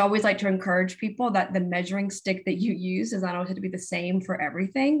 So I always like to encourage people that the measuring stick that you use is not always to be the same for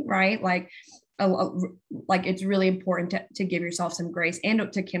everything, right? Like it's really important to give yourself some grace.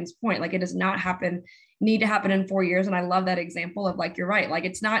 And to Kim's point, like it does not need to happen in 4 years. And I love that example of like, you're right. Like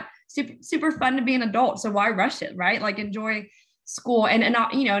it's not super fun to be an adult. So why rush it, right? Like enjoy school. And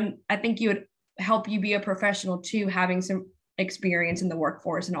I think you would help you be a professional too, having some experience in the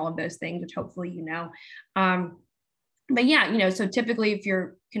workforce and all of those things, which hopefully but yeah, so typically if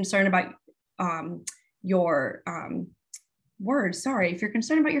you're concerned about your if you're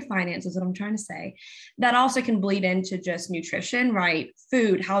concerned about your finances, what I'm trying to say, that also can bleed into just nutrition, right?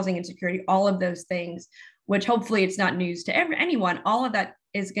 Food, housing insecurity, all of those things, which hopefully it's not news to anyone. All of that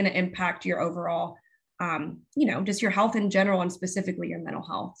is going to impact your overall, just your health in general and specifically your mental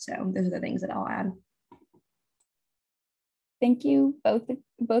health. So those are the things that I'll add. Thank you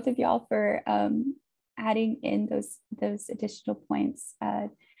both of y'all for adding in those additional points.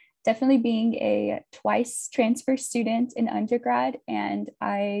 Definitely being a twice transfer student in undergrad, and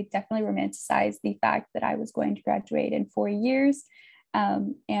I definitely romanticize the fact that I was going to graduate in 4 years.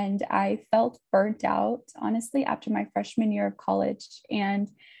 And I felt burnt out, honestly, after my freshman year of college. And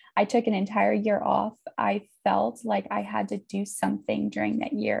I took an entire year off. I felt like I had to do something during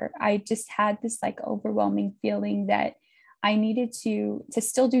that year. I just had this like overwhelming feeling that I needed to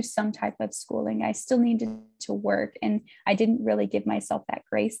still do some type of schooling. I still needed to work, and I didn't really give myself that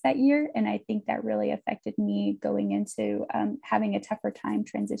grace that year. And I think that really affected me going into having a tougher time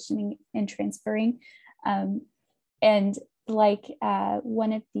transitioning and transferring. And like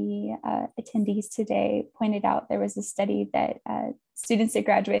one of the attendees today pointed out, there was a study that students that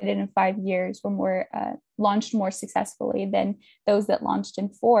graduated in 5 years were launched more successfully than those that launched in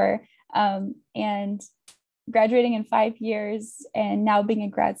 4. And graduating in 5 years and now being in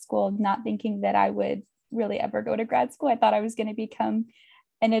grad school, not thinking that I would really ever go to grad school. I thought I was going to become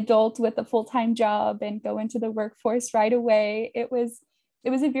an adult with a full-time job and go into the workforce right away. It was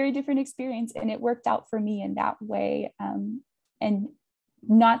a very different experience, and it worked out for me in that way. And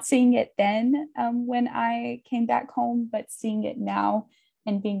not seeing it then when I came back home, but seeing it now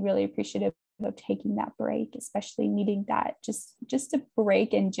and being really appreciative of taking that break, especially needing that just a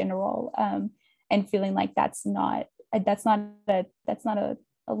break in general, and feeling like that's not a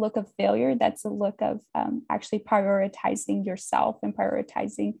look of failure. That's a look of actually prioritizing yourself and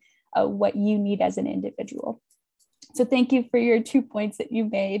prioritizing what you need as an individual. So thank you for your 2 points that you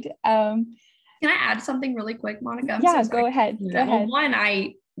made. Can I add something really quick, Monica? Yeah, go ahead. Go ahead. Well, one,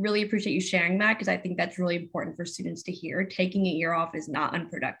 I really appreciate you sharing that, because I think that's really important for students to hear. Taking a year off is not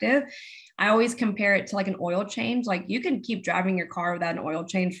unproductive. I always compare it to like an oil change. Like, you can keep driving your car without an oil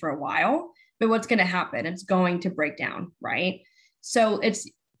change for a while, but what's going to happen? It's going to break down, right? So it's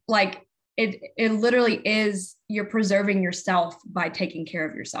like, it literally is, you're preserving yourself by taking care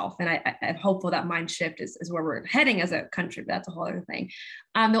of yourself. And I'm hopeful that mind shift is where we're heading as a country, but that's a whole other thing.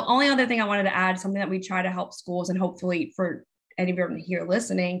 The only other thing I wanted to add, something that we try to help schools, and hopefully for anyone here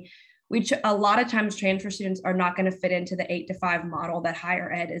listening, a lot of times transfer students are not going to fit into the 8 to 5 model that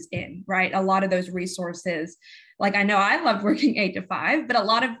higher ed is in, right? A lot of those resources, like, I know I loved working 8 to 5, but a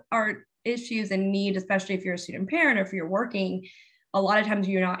lot of our issues and needs, especially if you're a student parent or if you're working, a lot of times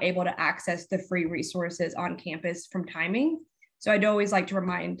you're not able to access the free resources on campus from timing. So I'd always like to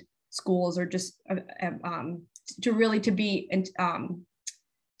remind schools, or just to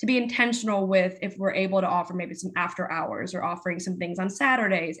be intentional with, if we're able to offer maybe some after hours or offering some things on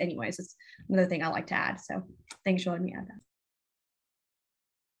Saturdays. Anyways, it's another thing I like to add. So thanks for letting me add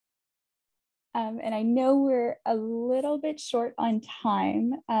that. And I know we're a little bit short on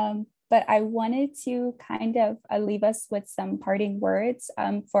time, but I wanted to kind of leave us with some parting words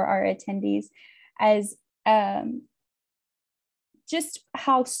for our attendees, as just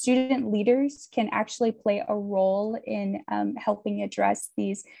how student leaders can actually play a role in helping address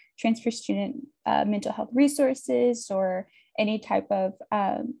these transfer student mental health resources, or any type of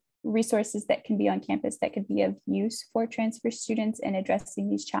resources that can be on campus that could be of use for transfer students in addressing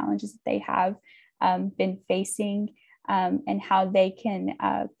these challenges that they have been facing, and how they can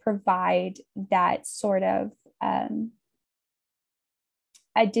provide that sort of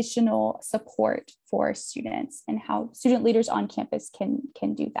additional support for students, and how student leaders on campus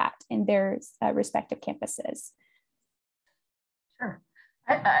can do that in their respective campuses. Sure.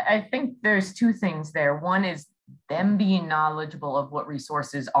 I think there's 2 things there. One is them being knowledgeable of what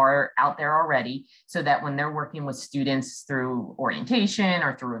resources are out there already, so that when they're working with students through orientation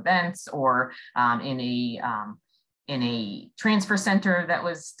or through events, or in a transfer center that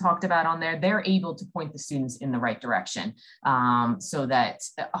was talked about on there, they're able to point the students in the right direction, so that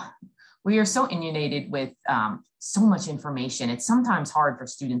we are so inundated with so much information. It's sometimes hard for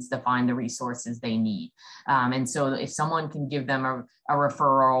students to find the resources they need. And so if someone can give them a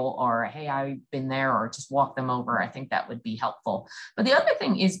referral, or, hey, I've been there, or just walk them over, I think that would be helpful. But the other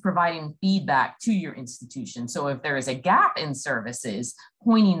thing is providing feedback to your institution. So if there is a gap in services,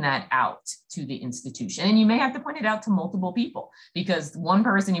 pointing that out to the institution. And you may have to point it out to multiple people, because one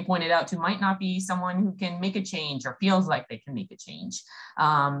person you point it out to might not be someone who can make a change or feels like they can make a change.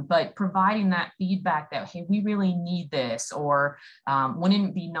 But providing that feedback that, hey, we really need this, or wouldn't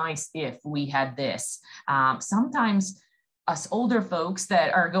it be nice if we had this? Sometimes us older folks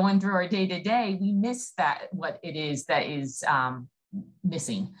that are going through our day-to-day, we miss that, what it is that is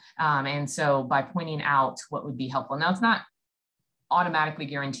missing. And so by pointing out what would be helpful. Now, it's not automatically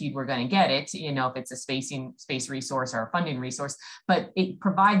guaranteed we're going to get it, if it's a space resource or a funding resource, but it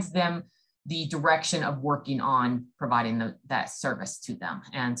provides them the direction of working on providing that service to them.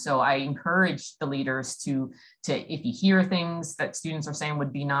 And so I encourage the leaders to, if you hear things that students are saying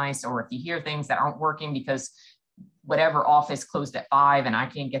would be nice, or if you hear things that aren't working because whatever office closed at 5 and I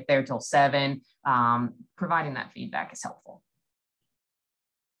can't get there till 7, providing that feedback is helpful.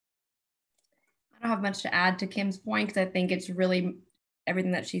 I don't have much to add to Kim's point, because I think it's really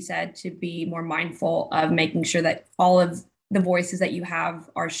everything that she said, to be more mindful of making sure that all of the voices that you have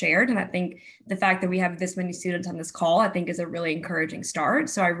are shared. And I think the fact that we have this many students on this call, I think, is a really encouraging start.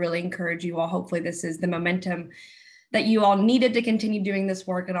 So I really encourage you all, hopefully this is the momentum that you all needed to continue doing this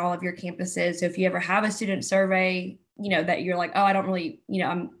work at all of your campuses. So if you ever have a student survey, that you're like, oh, I don't really,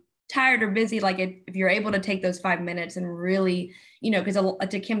 I'm tired or busy, like if you're able to take those 5 minutes and really, because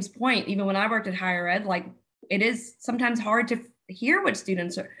to Kim's point, even when I worked at higher ed, like, it is sometimes hard to hear what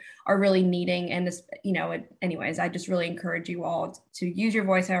students are really needing. And this, anyways, I just really encourage you all to use your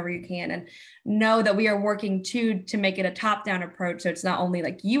voice however you can, and know that we are working to make it a top-down approach. So it's not only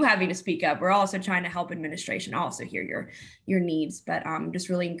like you having to speak up, we're also trying to help administration also hear your needs. But I'm just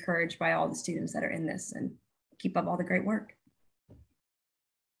really encouraged by all the students that are in this, and keep up all the great work.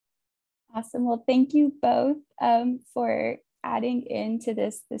 Awesome. Well, thank you both for adding into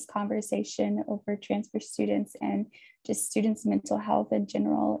this conversation over transfer students and just students' mental health in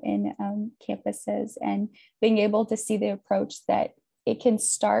general in campuses, and being able to see the approach that it can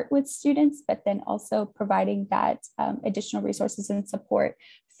start with students, but then also providing that additional resources and support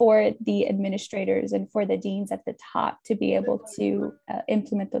for the administrators and for the deans at the top to be able to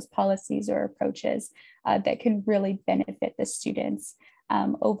implement those policies or approaches that can really benefit the students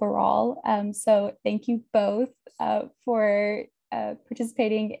overall. So thank you both for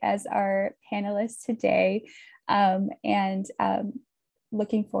participating as our panelists today, and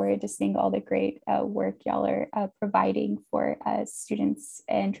looking forward to seeing all the great work y'all are providing for students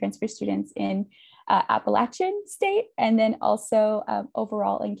and transfer students in Appalachian State, and then also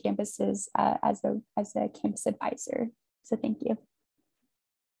overall in campuses as a campus advisor. So thank you.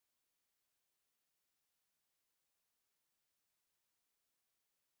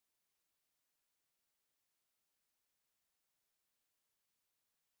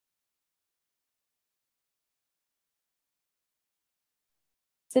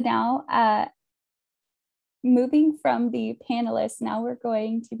 So now, moving from the panelists, now we're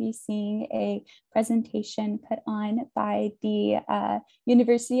going to be seeing a presentation put on by the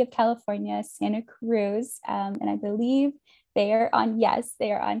University of California, Santa Cruz. And I believe they are on, yes,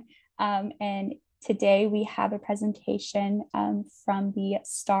 they are on. And today we have a presentation from the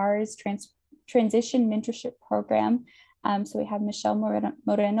STARS Transition Mentorship Program. So we have Michelle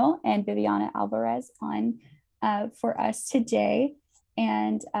Moreno and Viviana Alvarez on for us today.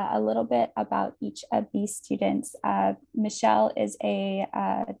 And a little bit about each of these students. Michelle is a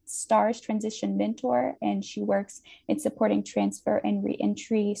STARS transition mentor, and she works in supporting transfer and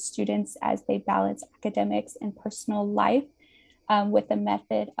reentry students as they balance academics and personal life with a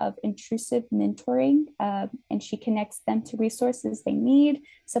method of intrusive mentoring. And she connects them to resources they need,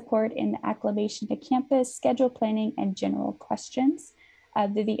 support in the acclimation to campus, schedule planning, and general questions.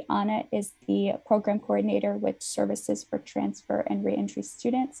 Viviana is the program coordinator with services for transfer and reentry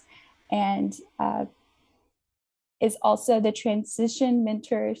students, and is also the transition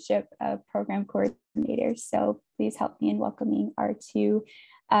mentorship program coordinator. So please help me in welcoming our two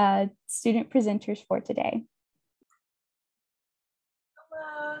student presenters for today.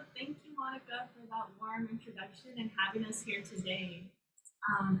 Hello, thank you, Monica, for that warm introduction and having us here today.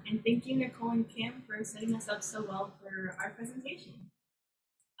 And thank you, Nicole and Kim, for setting us up so well for our presentation.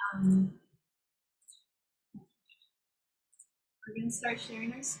 We're going to start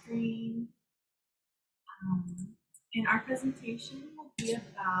sharing our screen. And our presentation will be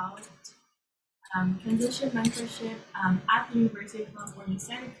about transition mentorship at the University of California,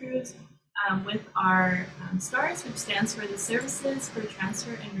 Santa Cruz with our STARS, which stands for the Services for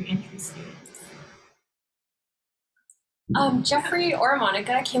Transfer and Reentry Students. Jeffrey or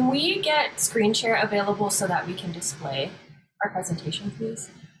Monica, can we get screen share available so that we can display our presentation,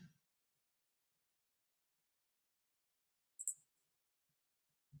 please?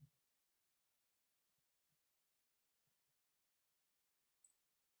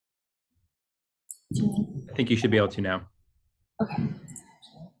 I think you should be able to now. Okay.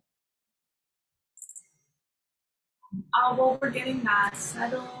 While we're getting that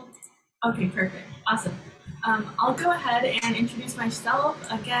settled. Okay, perfect. Awesome. I'll go ahead and introduce myself.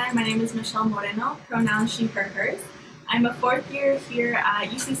 Again, my name is Michelle Moreno, pronouns she, her, hers. I'm a fourth year here at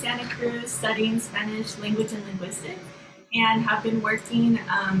UC Santa Cruz studying Spanish language and linguistics, and have been working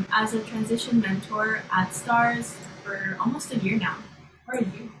as a transition mentor at STARS for almost a year now, or a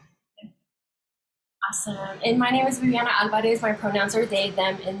year. Awesome. And my name is Viviana Alvarez. My pronouns are they,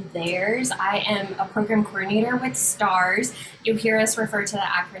 them, and theirs. I am a program coordinator with STARS. You'll hear us refer to the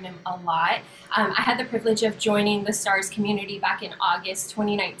acronym a lot. I had the privilege of joining the STARS community back in August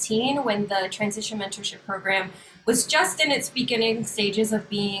 2019 when the Transition Mentorship Program was just in its beginning stages of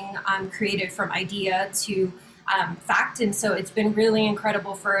being created from idea to fact. And so it's been really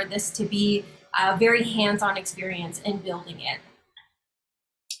incredible for this to be a very hands-on experience in building it.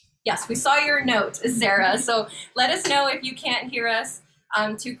 Yes, we saw your note, Sarah. So let us know if you can't hear us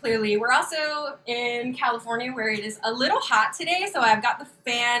too clearly. We're also in California where it is a little hot today. So I've got the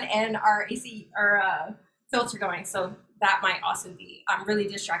fan and our AC or filter going. So that might also be really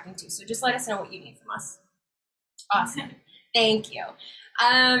distracting too. So just let us know what you need from us. Awesome. Thank you.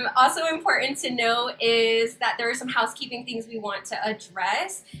 Also important to know is that there are some housekeeping things we want to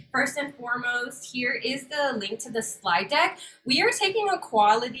address. First and foremost, here is the link to the slide deck. We are taking a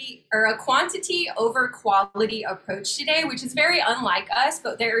quality or a quantity over quality approach today, which is very unlike us,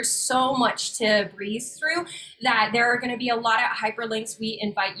 but there is so much to breeze through that there are going to be a lot of hyperlinks we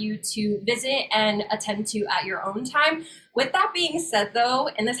invite you to visit and attend to at your own time. With that being said though,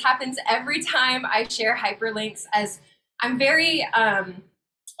 and this happens every time I share hyperlinks as I'm very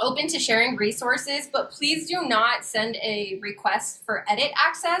open to sharing resources, but please do not send a request for edit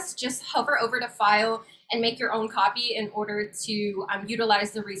access. Just hover over to file and make your own copy in order to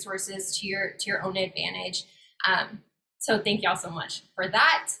utilize the resources to your own advantage. So thank y'all so much for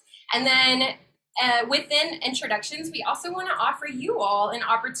that. And then within introductions, we also want to offer you all an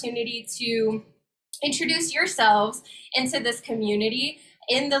opportunity to introduce yourselves into this community.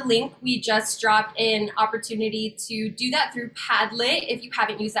 In the link, we just dropped an opportunity to do that through Padlet. If you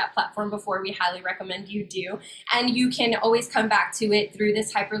haven't used that platform before, we highly recommend you do. And you can always come back to it through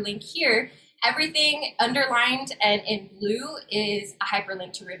this hyperlink here. Everything underlined and in blue is a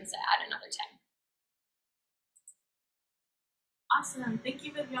hyperlink to revisit at another time. Awesome. Thank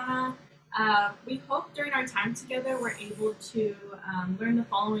you, Viviana. We hope during our time together, we're able to learn the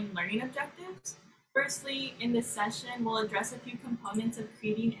following learning objectives. Firstly, in this session, we'll address a few components of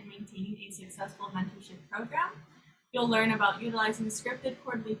creating and maintaining a successful mentorship program. You'll learn about utilizing scripted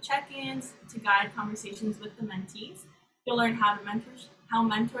quarterly check-ins to guide conversations with the mentees. You'll learn how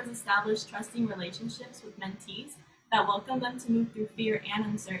mentors establish trusting relationships with mentees that welcome them to move through fear and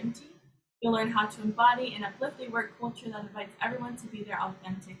uncertainty. You'll learn how to embody an uplifting work culture that invites everyone to be their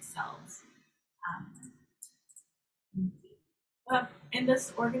authentic selves. In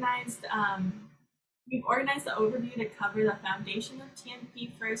this we've organized the overview to cover the foundation of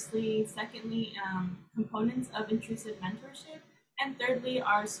TMP firstly, secondly, components of intrusive mentorship, and thirdly,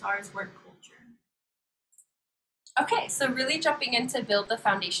 our STARS work culture. Okay, so really jumping in to build the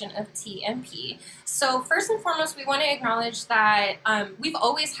foundation of TMP. So first and foremost, we want to acknowledge that we've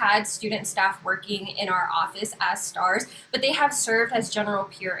always had student staff working in our office as STARS, but they have served as general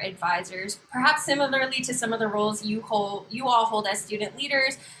peer advisors, perhaps similarly to some of the roles you all hold as student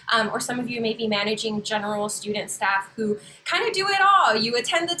leaders, or some of you may be managing general student staff who kind of do it all. You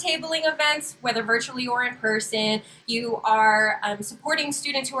attend the tabling events, whether virtually or in person. You are supporting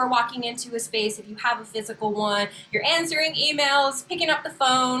students who are walking into a space if you have a physical one. You're answering emails, picking up the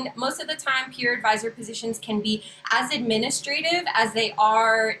phone. Most of the time, peer advisor positions can be as administrative as they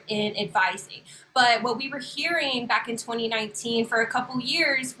are in advising. But what we were hearing back in 2019 for a couple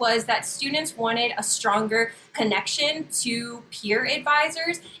years was that students wanted a stronger connection to peer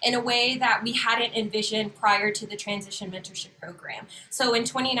advisors in a way that we hadn't envisioned prior to the transition mentorship program. So in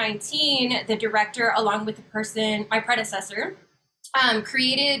 2019, the director, along with my predecessor,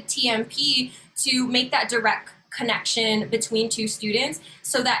 created TMP to make that direct connection between two students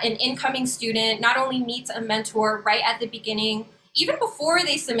so that an incoming student not only meets a mentor right at the beginning, even before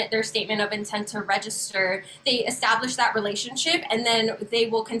they submit their statement of intent to register, they establish that relationship and then they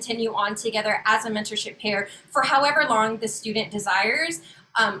will continue on together as a mentorship pair for however long the student desires.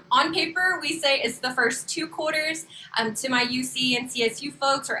 On paper, we say it's the first 2 quarters. To my UC and CSU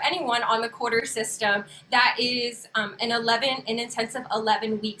folks or anyone on the quarter system, that is an intensive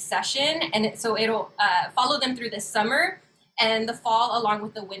 11-week session. And so it'll follow them through the summer and the fall along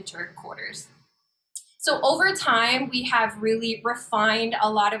with the winter quarters. So over time, we have really refined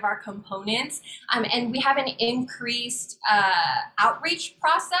a lot of our components and we have an increased outreach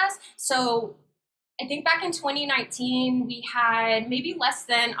process. So I think back in 2019, we had maybe less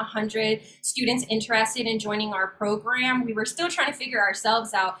than 100 students interested in joining our program. We were still trying to figure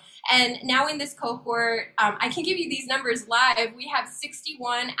ourselves out. And now in this cohort, I can give you these numbers live. We have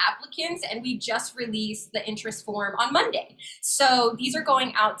 61 applicants and we just released the interest form on Monday. So these are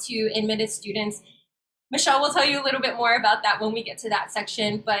going out to admitted students. Michelle will tell you a little bit more about that when we get to that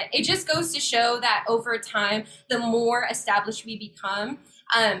section, but it just goes to show that over time, the more established we become,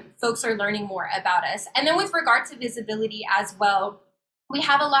 folks are learning more about us. And then with regard to visibility as well, we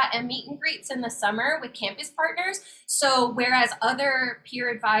have a lot of meet and greets in the summer with campus partners. So whereas other peer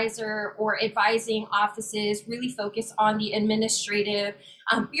advisor or advising offices really focus on the administrative,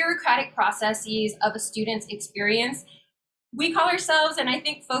 bureaucratic processes of a student's experience, we call ourselves, and I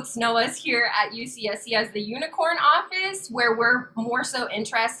think folks know us here at UCSC as the unicorn office, where we're more so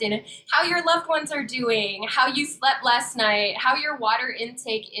interested in how your loved ones are doing, how you slept last night, how your water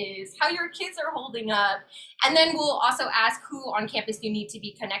intake is, how your kids are holding up. And then we'll also ask who on campus you need to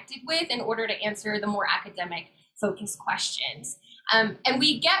be connected with in order to answer the more academic focused questions. And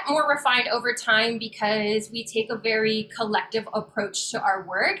we get more refined over time because we take a very collective approach to our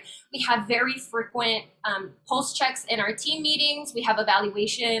work. We have very frequent pulse checks in our team meetings. We have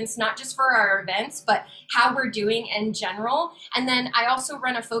evaluations, not just for our events, but how we're doing in general. And then I also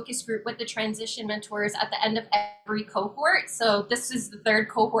run a focus group with the transition mentors at the end of every cohort. So this is the 3rd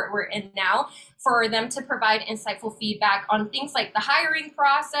cohort we're in now, for them to provide insightful feedback on things like the hiring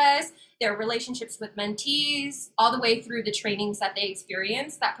process, their relationships with mentees, all the way through the trainings that they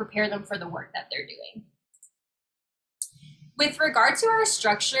experience that prepare them for the work that they're doing. With regard to our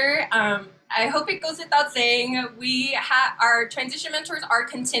structure, I hope it goes without saying, our transition mentors are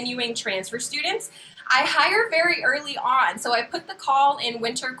continuing transfer students. I hire very early on, so I put the call in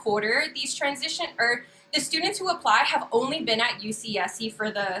winter quarter. The students who apply have only been at UCSC for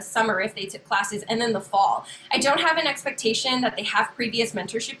the summer if they took classes, and then the fall. I don't have an expectation that they have previous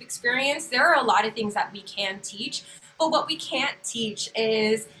mentorship experience. There are a lot of things that we can teach, but what we can't teach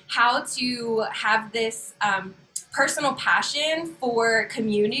is how to have this personal passion for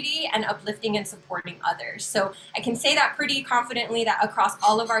community and uplifting and supporting others. So I can say that pretty confidently that across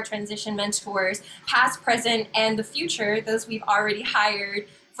all of our transition mentors, past, present, and the future, those we've already hired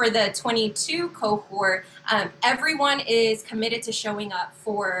for the 22 cohort, everyone is committed to showing up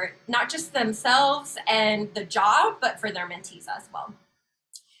for not just themselves and the job, but for their mentees as well.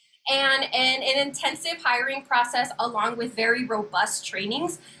 And an intensive hiring process along with very robust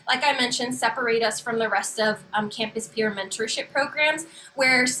trainings, like I mentioned, separate us from the rest of campus peer mentorship programs,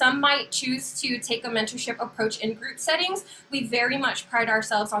 where some might choose to take a mentorship approach in group settings. We very much pride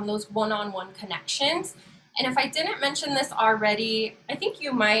ourselves on those one-on-one connections. And if I didn't mention this already, I think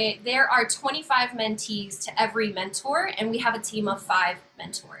you might, there are 25 mentees to every mentor, and we have a team of 5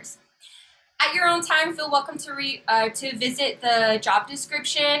 mentors. At your own time, feel welcome to visit the job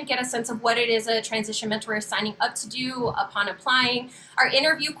description, get a sense of what it is a transition mentor is signing up to do upon applying. Our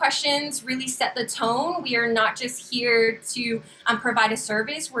interview questions really set the tone. We are not just here to provide a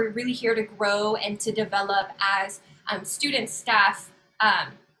service. We're really here to grow and to develop as student staff.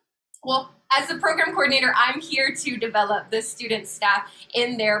 As the program coordinator, I'm here to develop the student staff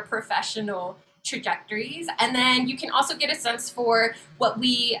in their professional trajectories. And then you can also get a sense for what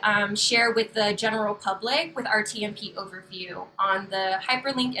we share with the general public with our TMP overview on the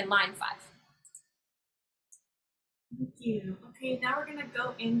hyperlink in line 5. Thank you. Okay, now we're going to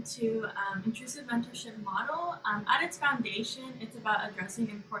go into intrusive mentorship model. At its foundation, it's about addressing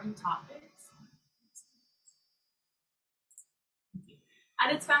important topics.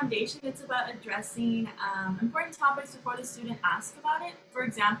 At its foundation, it's about addressing important topics before the student asks about it. For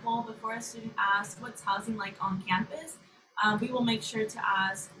example, before a student asks, what's housing like on campus? We will make sure to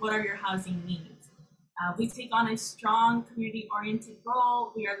ask, what are your housing needs? We take on a strong community-oriented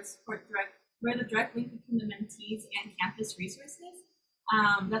role. We're the direct link between the mentees and campus resources.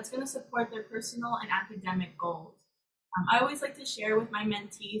 That's going to support their personal and academic goals. I always like to share with my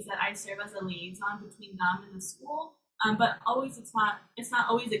mentees that I serve as a liaison between them and the school. But always it's not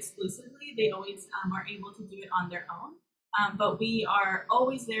always exclusively. They always are able to do it on their own. But we are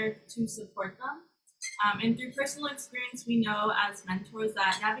always there to support them. And through personal experience, we know as mentors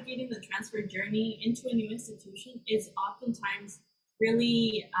that navigating the transfer journey into a new institution is oftentimes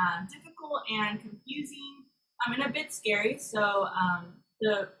really difficult and confusing and a bit scary. So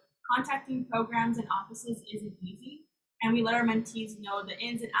the contacting programs and offices isn't easy. And we let our mentees know the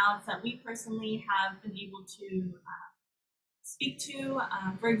ins and outs that we personally have been able to speak to.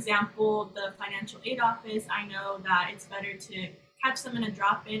 For example, the financial aid office, I know that it's better to catch them in a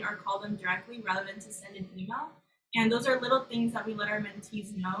drop-in or call them directly rather than to send an email. And those are little things that we let our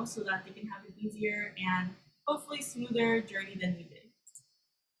mentees know so that they can have an easier and hopefully smoother journey than we did.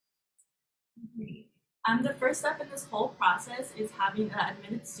 The first step in this whole process is having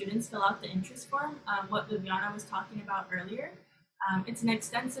admitted students fill out the interest form, what Viviana was talking about earlier. It's an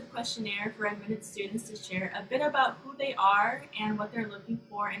extensive questionnaire for admitted students to share a bit about who they are and what they're looking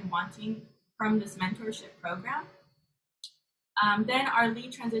for and wanting from this mentorship program. Then our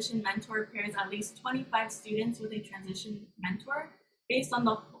lead transition mentor pairs at least 25 students with a transition mentor based on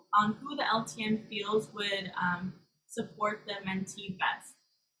who the LTM feels would support the mentee best.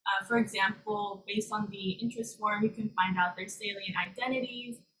 For example, based on the interest form, you can find out their salient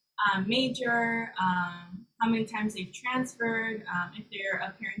identities, major, how many times they've transferred, if they're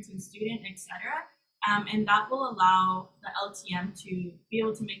a parenting student, etc. And that will allow the LTM to be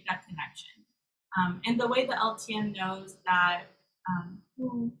able to make that connection. And the way the LTM knows that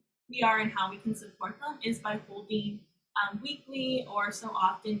who we are and how we can support them is by holding weekly or so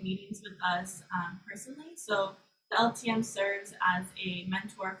often meetings with us personally. So the LTM serves as a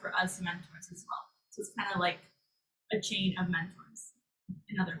mentor for us mentors as well. So it's kind of like a chain of mentors,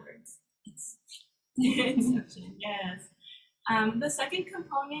 in other words. Inception, yes. The second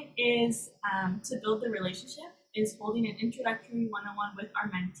component is to build the relationship, is holding an introductory one-on-one with our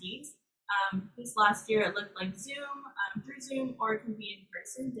mentees. This last year, it looked like Zoom, through Zoom, or it can be in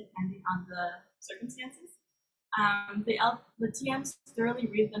person, depending on the circumstances. The TMs thoroughly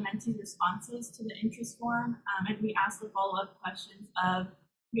read the mentee's responses to the interest form, and we ask the follow-up questions of,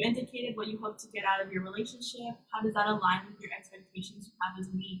 you indicated what you hope to get out of your relationship. How does that align with your expectations you have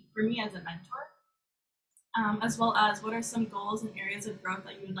for me as a mentor? as well as what are some goals and areas of growth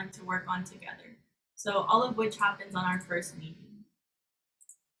that you would like to work on together. So all of which happens on our first meeting.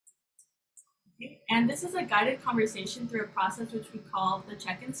 Okay. And this is a guided conversation through a process which we call the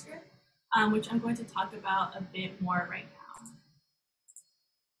check-in script, which I'm going to talk about a bit more right now.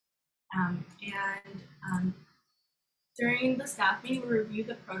 During the staff meeting, we review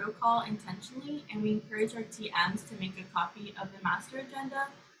the protocol intentionally, and we encourage our TMs to make a copy of the master agenda,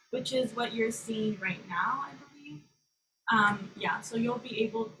 which is what you're seeing right now, I believe. So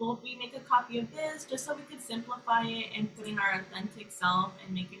we'll make a copy of this just so we could simplify it and put in our authentic self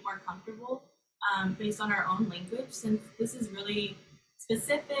and make it more comfortable based on our own language, since this is really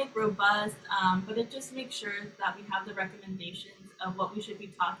specific, robust, but it just makes sure that we have the recommendations of what we should be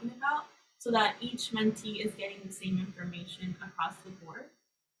talking about so that each mentee is getting the same information across the board.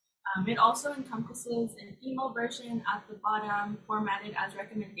 It also encompasses an email version at the bottom, formatted as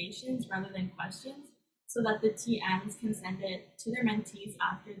recommendations rather than questions, so that the TMs can send it to their mentees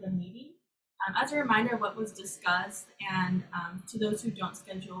after the meeting. As a reminder of what was discussed, and to those who don't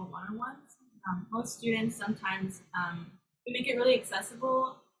schedule one-on-ones, most students sometimes we make it really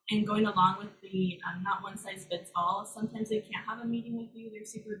accessible and going along with the not one size fits all. Sometimes they can't have a meeting with you, they're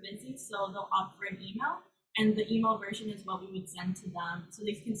super busy, so they'll opt for an email, and the email version is what we would send to them. So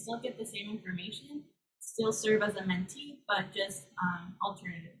they can still get the same information, still serve as a mentee, but just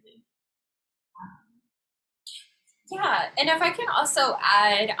alternatively. Yeah, and if I can also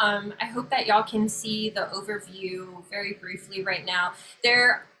add, I hope that y'all can see the overview very briefly right now.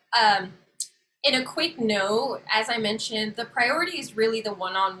 There, in a quick note, as I mentioned, the priority is really the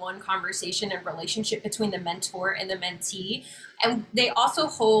one-on-one conversation and relationship between the mentor and the mentee. And they also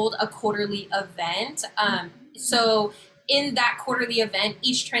hold a quarterly event. So in that quarterly event,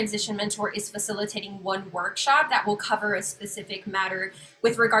 each transition mentor is facilitating one workshop that will cover a specific matter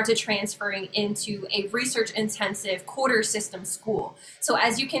with regard to transferring into a research-intensive quarter system school. So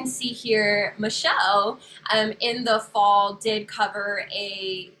as you can see here, Michelle in the fall did cover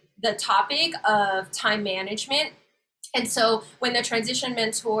the topic of time management. And so when the transition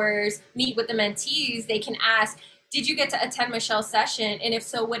mentors meet with the mentees, they can ask, did you get to attend Michelle's session? And if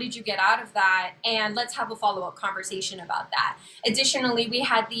so, what did you get out of that? And let's have a follow-up conversation about that. Additionally, we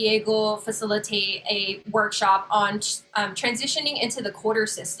had Diego facilitate a workshop on transitioning into the quarter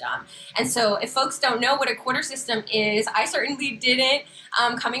system. And so if folks don't know what a quarter system is, I certainly didn't,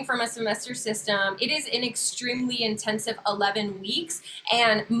 coming from a semester system. It is an extremely intensive 11 weeks.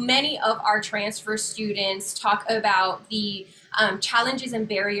 And many of our transfer students talk about the challenges and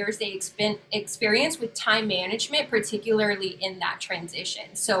barriers they experience with time management, particularly in that transition.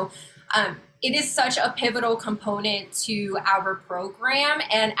 So it is such a pivotal component to our program.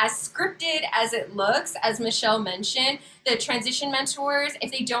 And as scripted as it looks, as Michelle mentioned, the transition mentors,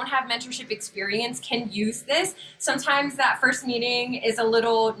 if they don't have mentorship experience, can use this. Sometimes that first meeting is a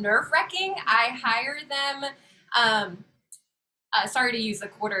little nerve-wracking. I hire them, sorry to use the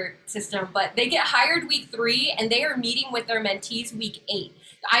quarter system, but they get hired week 3 and they are meeting with their mentees week 8.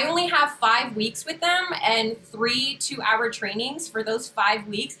 I only have 5 weeks with them and 3 2-hour trainings for those 5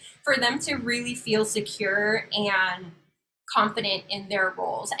 weeks for them to really feel secure and confident in their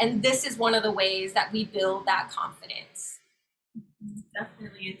roles. And this is one of the ways that we build that confidence.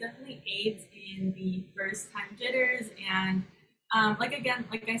 Definitely, it definitely aids in the first time jitters, and like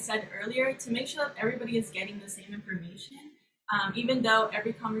I said earlier, to make sure that everybody is getting the same information. Even though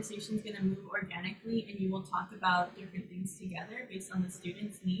every conversation is going to move organically and you will talk about different things together based on the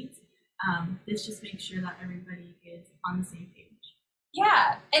student's needs, this just makes sure that everybody is on the same page.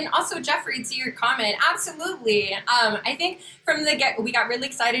 Yeah, and also Jeffrey, to your comment, absolutely. I think from the get, we got really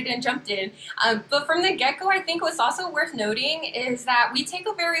excited and jumped in, but from the get-go, I think what's also worth noting is that we take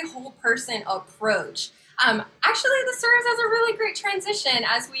a very whole person approach. Actually, this serves as a really great transition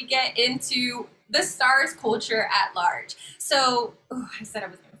as we get into the STARS culture at large. So, I said I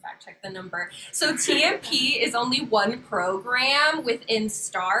was going to fact check the number. So TMP is only one program within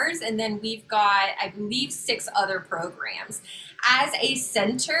STARS, and then we've got, I believe, 6 other programs. As a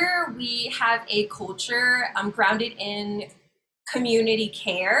center, we have a culture grounded in community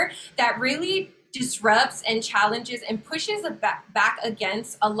care that really disrupts and challenges and pushes back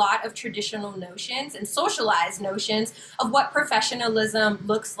against a lot of traditional notions and socialized notions of what professionalism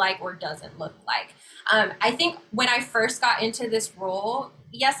looks like or doesn't look like. I think when I first got into this role,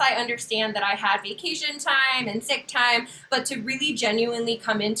 yes, I understand that I had vacation time and sick time, but to really genuinely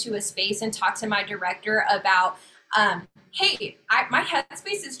come into a space and talk to my director about, hey, my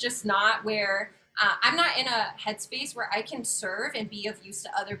headspace is just not where I'm not in a headspace where I can serve and be of use to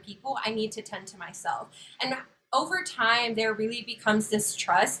other people. I need to tend to myself. And over time, there really becomes this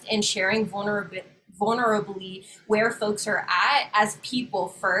trust in sharing vulnerably where folks are at as people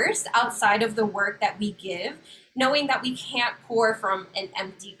first, outside of the work that we give, knowing that we can't pour from an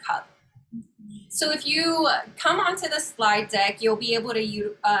empty cup. So if you come onto the slide deck, you'll be able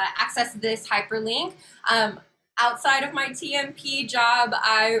to access this hyperlink. Outside of my TMP job,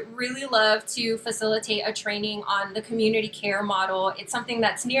 I really love to facilitate a training on the community care model. It's something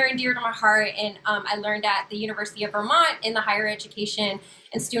that's near and dear to my heart, and I learned at the University of Vermont in the Higher Education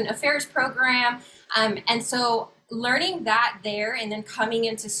and Student Affairs program. And so learning that there and then coming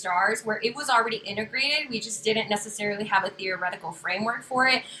into STARS where it was already integrated, we just didn't necessarily have a theoretical framework for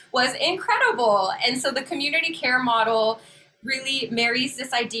it, was incredible. And so the community care model really marries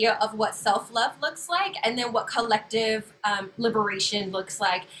this idea of what self-love looks like and then what collective liberation looks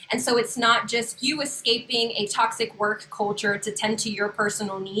like. And so it's not just you escaping a toxic work culture to tend to your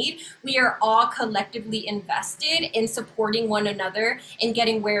personal need. We are all collectively invested in supporting one another and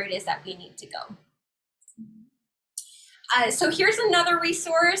getting where it is that we need to go. So here's another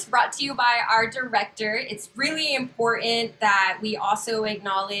resource brought to you by our director. It's really important that we also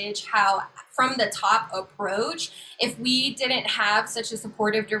acknowledge how from the top approach, if we didn't have such a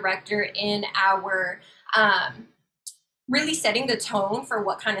supportive director in our really setting the tone for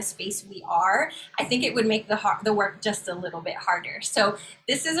what kind of space we are, I think it would make the work just a little bit harder. So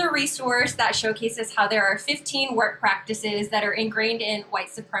this is a resource that showcases how there are 15 work practices that are ingrained in white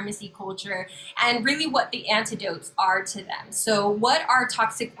supremacy culture and really what the antidotes are to them. So what are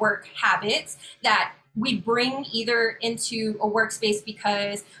toxic work habits that we bring either into a workspace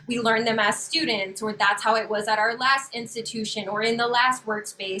because we learned them as students, or that's how it was at our last institution or in the last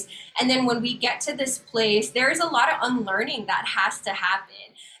workspace. And then when we get to this place, there's a lot of unlearning that has to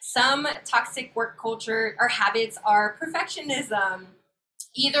happen. Some toxic work culture or habits are perfectionism,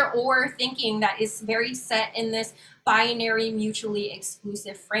 either or thinking that is very set in this binary, mutually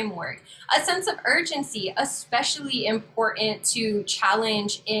exclusive framework. A sense of urgency, especially important to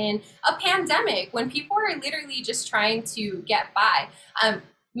challenge in a pandemic when people are literally just trying to get by.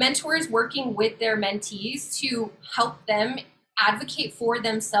 Mentors working with their mentees to help them advocate for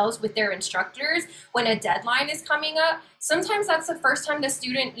themselves with their instructors when a deadline is coming up. Sometimes that's the first time the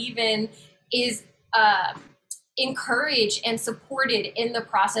student even is encouraged and supported in the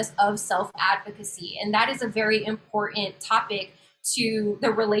process of self-advocacy. And that is a very important topic to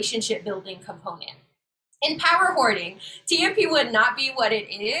the relationship building component. In power hoarding, TMP would not be what it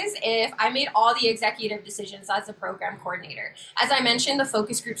is if I made all the executive decisions as a program coordinator. As I mentioned, the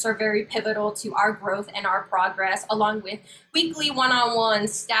focus groups are very pivotal to our growth and our progress, along with weekly one-on-one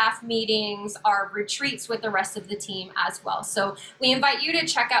staff meetings, our retreats with the rest of the team as well. So we invite you to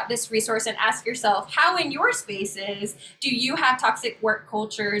check out this resource and ask yourself, how in your spaces do you have toxic work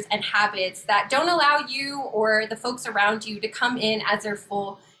cultures and habits that don't allow you or the folks around you to come in as their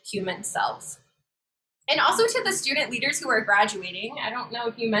full human selves? And also to the student leaders who are graduating, I don't know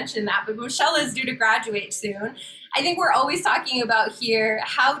if you mentioned that, but Michelle is due to graduate soon. I think we're always talking about here,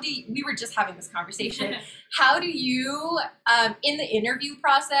 we were just having this conversation, how do you, in the interview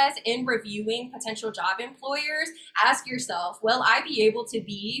process, in reviewing potential job employers, ask yourself, will I be able to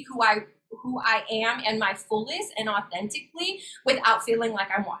be who I am and my fullest and authentically without feeling like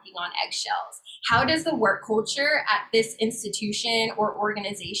I'm walking on eggshells? How does the work culture at this institution or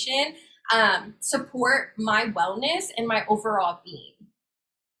organization support my wellness and my overall being?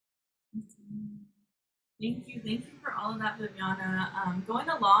 Thank you for all of that, Viviana. Going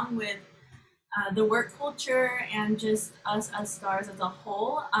along with the work culture and just us as STARS as a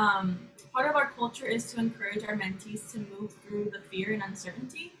whole, part of our culture is to encourage our mentees to move through the fear and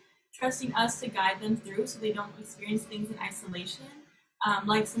uncertainty, trusting us to guide them through so they don't experience things in isolation,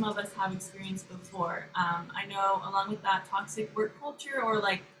 like some of us have experienced before. I know along with that toxic work culture or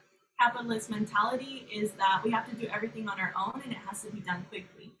like capitalist mentality is that we have to do everything on our own and it has to be done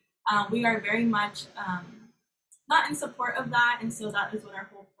quickly. We are very much not in support of that, and so that is what our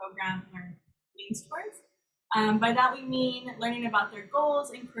whole program leans towards. By that we mean learning about their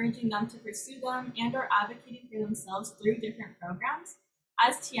goals, encouraging them to pursue them, and or advocating for themselves through different programs.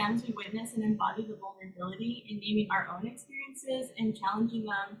 As TMs, we witness and embody the vulnerability in naming our own experiences, and challenging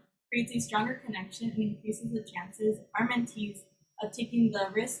them creates a stronger connection and increases the chances of our mentees of taking the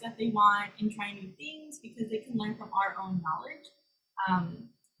risks that they want and trying new things because they can learn from our own knowledge.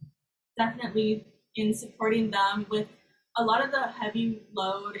 Definitely in supporting them with a lot of the heavy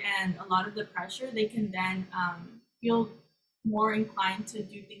load and a lot of the pressure, they can then feel more inclined to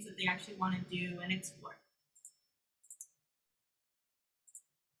do things that they actually want to do and explore.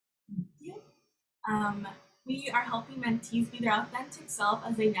 Thank you. We are helping mentees be their authentic self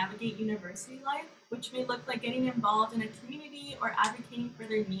as they navigate university life, which may look like getting involved in a community or advocating for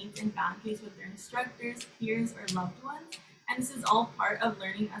their needs and boundaries with their instructors, peers, or loved ones. And this is all part of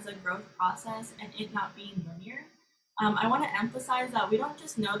learning as a growth process and it not being linear. I want to emphasize that we don't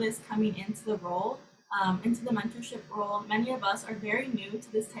just know this coming into the role, into the mentorship role. Many of us are very new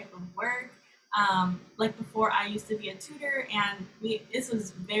to this type of work. Like before, I used to be a tutor, and this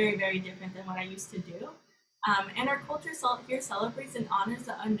was very, very different than what I used to do. And our culture here celebrates and honors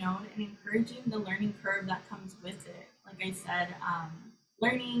the unknown and encouraging the learning curve that comes with it. Like I said,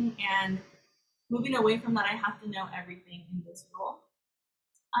 learning and moving away from that I have to know everything in this role.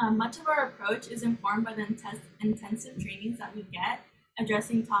 Much of our approach is informed by the intensive trainings that we get,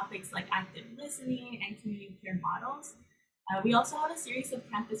 addressing topics like active listening and community care models. We also have a series of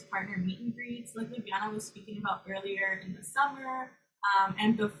campus partner meet and greets, like Viviana was speaking about earlier in the summer,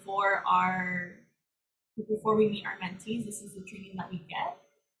 and before we meet our mentees. This is the training that we get.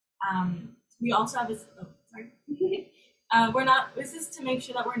 We also have this. Oh, sorry. This is to make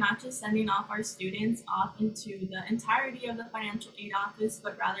sure that we're not just sending off our students off into the entirety of the financial aid office,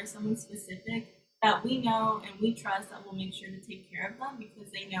 but rather someone specific that we know and we trust that will make sure to take care of them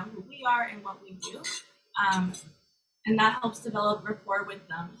because they know who we are and what we do. And that helps develop rapport with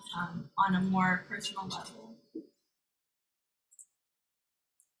them on a more personal level.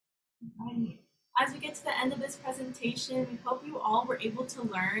 Right. As we get to the end of this presentation, we hope you all were able to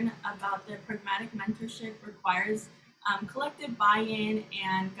learn about the pragmatic mentorship requires collective buy-in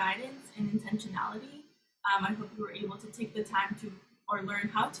and guidance and intentionality. I hope you were able to take the time to, or learn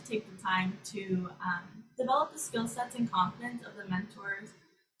how to take the time to develop the skill sets and confidence of the mentors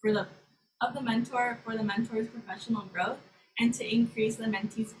for the mentor's professional growth, and to increase the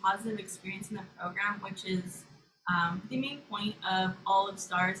mentee's positive experience in the program, which is the main point of all of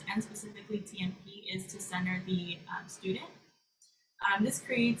STARS and specifically TMP, is to center the student. This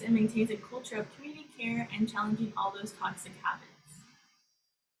creates and maintains a culture of community care and challenging all those toxic habits.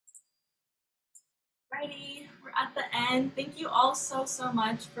 Alrighty, we're at the end. Thank you all so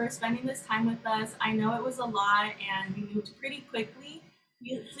much for spending this time with us. I know it was a lot and we moved pretty quickly.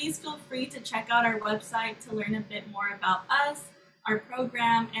 Please feel free to check out our website to learn a bit more about us, our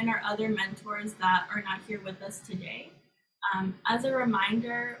program, and our other mentors that are not here with us today. As a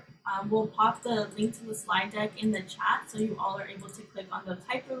reminder, we'll pop the link to the slide deck in the chat so you all are able to click on those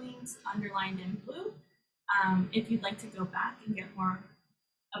hyperlinks underlined in blue if you'd like to go back and get more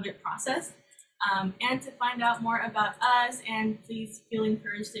of it processed. And to find out more about us, and please feel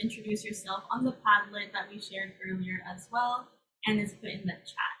encouraged to introduce yourself on the Padlet that we shared earlier as well, and is put in the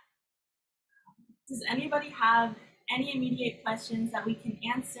chat. Does anybody have any immediate questions that we can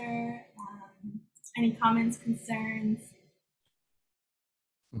answer? Any comments, concerns?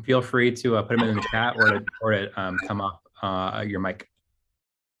 Feel free to put them in the chat or to come off your mic.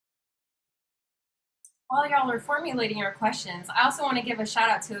 While y'all are formulating your questions, I also want to give a shout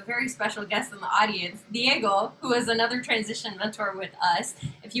out to a very special guest in the audience, Diego, who is another transition mentor with us.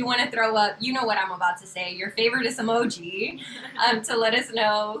 If you want to throw up, you know what I'm about to say, your favoriteest emoji to let us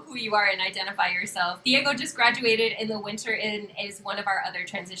know who you are and identify yourself. Diego just graduated in the winter and is one of our other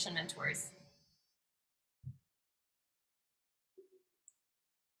transition mentors.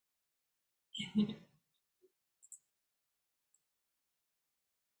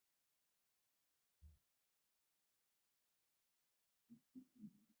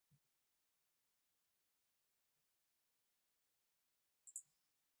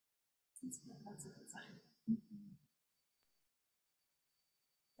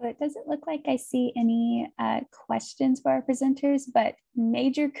 So it doesn't look like I see any questions for our presenters, but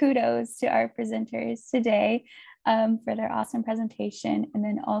major kudos to our presenters today for their awesome presentation, and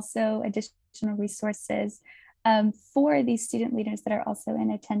then also additional resources for these student leaders that are also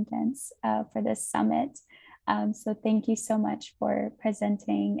in attendance for this summit. So thank you so much for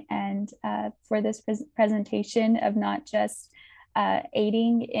presenting and for this presentation of not just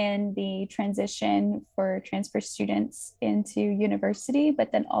aiding in the transition for transfer students into university,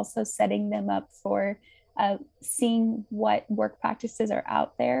 but then also setting them up for seeing what work practices are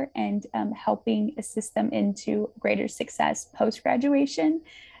out there and helping assist them into greater success post-graduation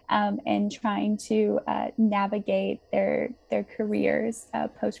and trying to navigate their careers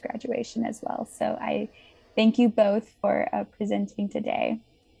post-graduation as well. So I thank you both for presenting today.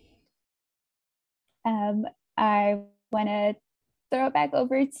 I want to throw it back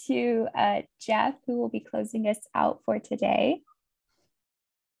over to Jeff, who will be closing us out for today.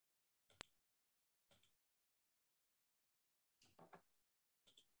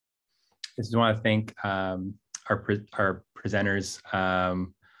 I just want to thank our presenters,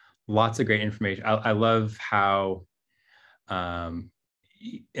 lots of great information. I love how, and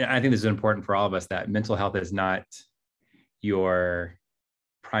I think this is important for all of us, that mental health is not your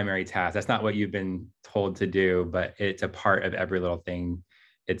primary task. That's not what you've been told to do, but it's a part of every little thing.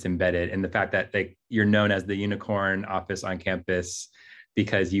 It's embedded. And the fact that you're known as the unicorn office on campus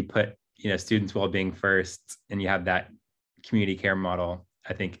because you put, students' well-being first, and you have that community care model,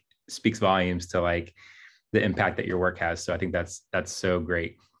 I think speaks volumes to like the impact that your work has. So I think that's so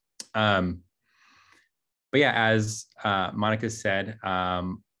great. But yeah, as Monica said,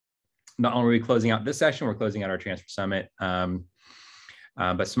 not only are we closing out this session, we're closing out our Transfer Summit.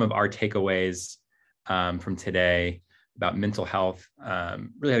 But some of our takeaways from today about mental health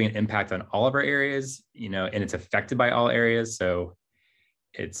really having an impact on all of our areas, and it's affected by all areas. So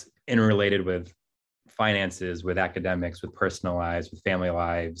it's interrelated with finances, with academics, with personal lives, with family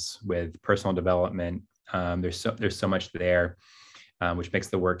lives, with personal development. There's so much there, which makes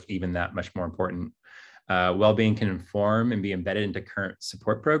the work even that much more important. Well-being can inform and be embedded into current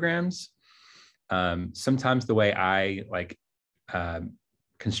support programs. Sometimes the way I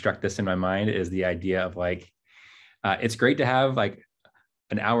construct this in my mind is the idea of it's great to have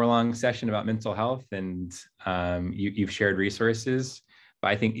an hour-long session about mental health, and you've shared resources, but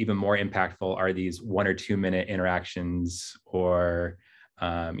I think even more impactful are these 1 or 2 minute interactions, or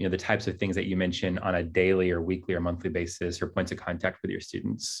the types of things that you mention on a daily or weekly or monthly basis, or points of contact with your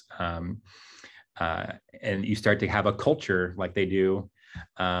students. And you start to have a culture like they do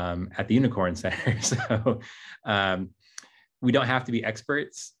at the Unicorn Center. So we don't have to be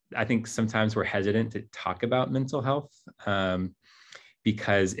experts. I think sometimes we're hesitant to talk about mental health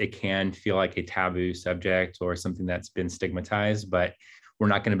because it can feel like a taboo subject or something that's been stigmatized, but we're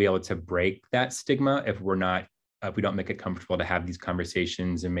not going to be able to break that stigma if we don't make it comfortable to have these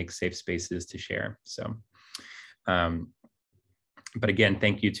conversations and make safe spaces to share. So, but again,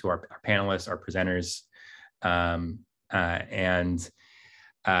 thank you to our panelists, our presenters, and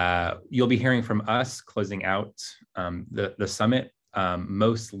you'll be hearing from us closing out the summit.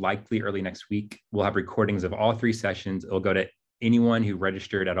 Most likely early next week, we'll have recordings of all 3 sessions. It'll go to anyone who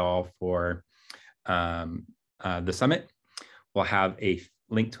registered at all for the summit. We'll have a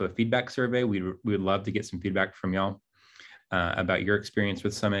link to a feedback survey. We would love to get some feedback from y'all about your experience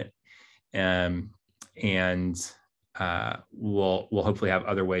with Summit. And we'll hopefully have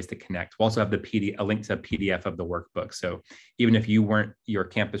other ways to connect. We'll also have a link to a PDF of the workbook. So even if you weren't your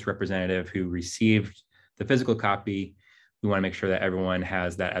campus representative who received the physical copy, we want to make sure that everyone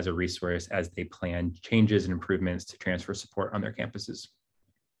has that as a resource as they plan changes and improvements to transfer support on their campuses.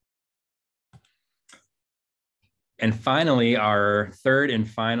 And finally, our third and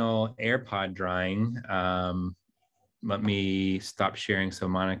final AirPod drawing. Let me stop sharing so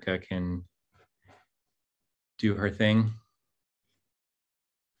Monica can do her thing.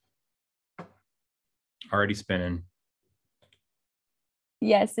 Already spinning.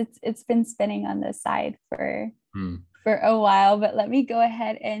 Yes, it's been spinning on the side for a while, but let me go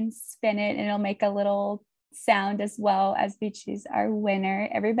ahead and spin it, and it'll make a little sound as well as we choose our winner.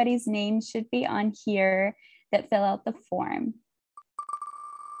 Everybody's name should be on here that fill out the form.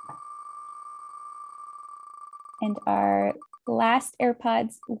 And our last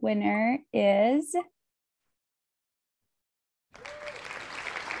AirPods winner is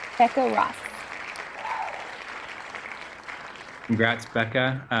Becca Ross. Congrats,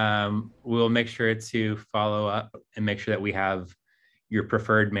 Becca. We'll make sure to follow up and make sure that we have your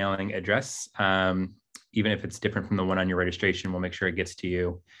preferred mailing address. Even if it's different from the one on your registration, we'll make sure it gets to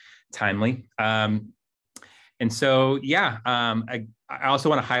you timely. And so, yeah, I also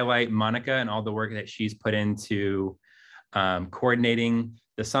want to highlight Monica and all the work that she's put into coordinating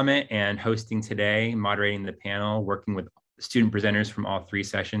the summit and hosting today, moderating the panel, working with student presenters from all 3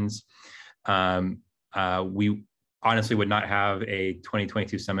 sessions. We honestly would not have a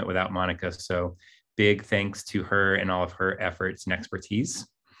 2022 summit without Monica. So big thanks to her and all of her efforts and expertise.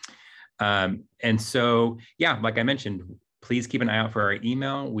 And so, yeah, like I mentioned, please keep an eye out for our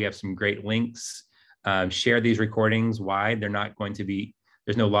email. We have some great links. Share these recordings wide. They're not going to be,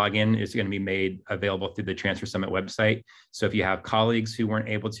 there's no login. It's going to be made available through the Transfer Summit website. So if you have colleagues who weren't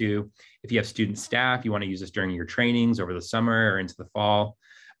able to, if you have student staff, you want to use this during your trainings over the summer or into the fall.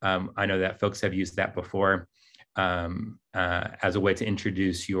 I know that folks have used that before as a way to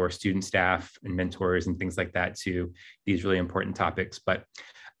introduce your student staff and mentors and things like that to these really important topics. But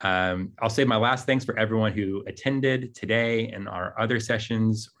I'll say my last thanks for everyone who attended today and our other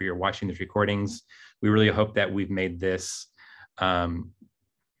sessions where you're watching these recordings. We really hope that we've made this a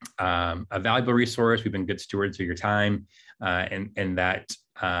valuable resource. We've been good stewards of your time and that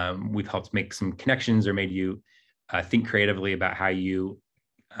we've helped make some connections or made you think creatively about how you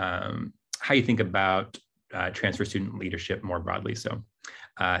how you think about transfer student leadership more broadly. So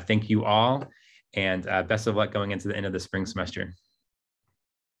thank you all, and best of luck going into the end of the spring semester.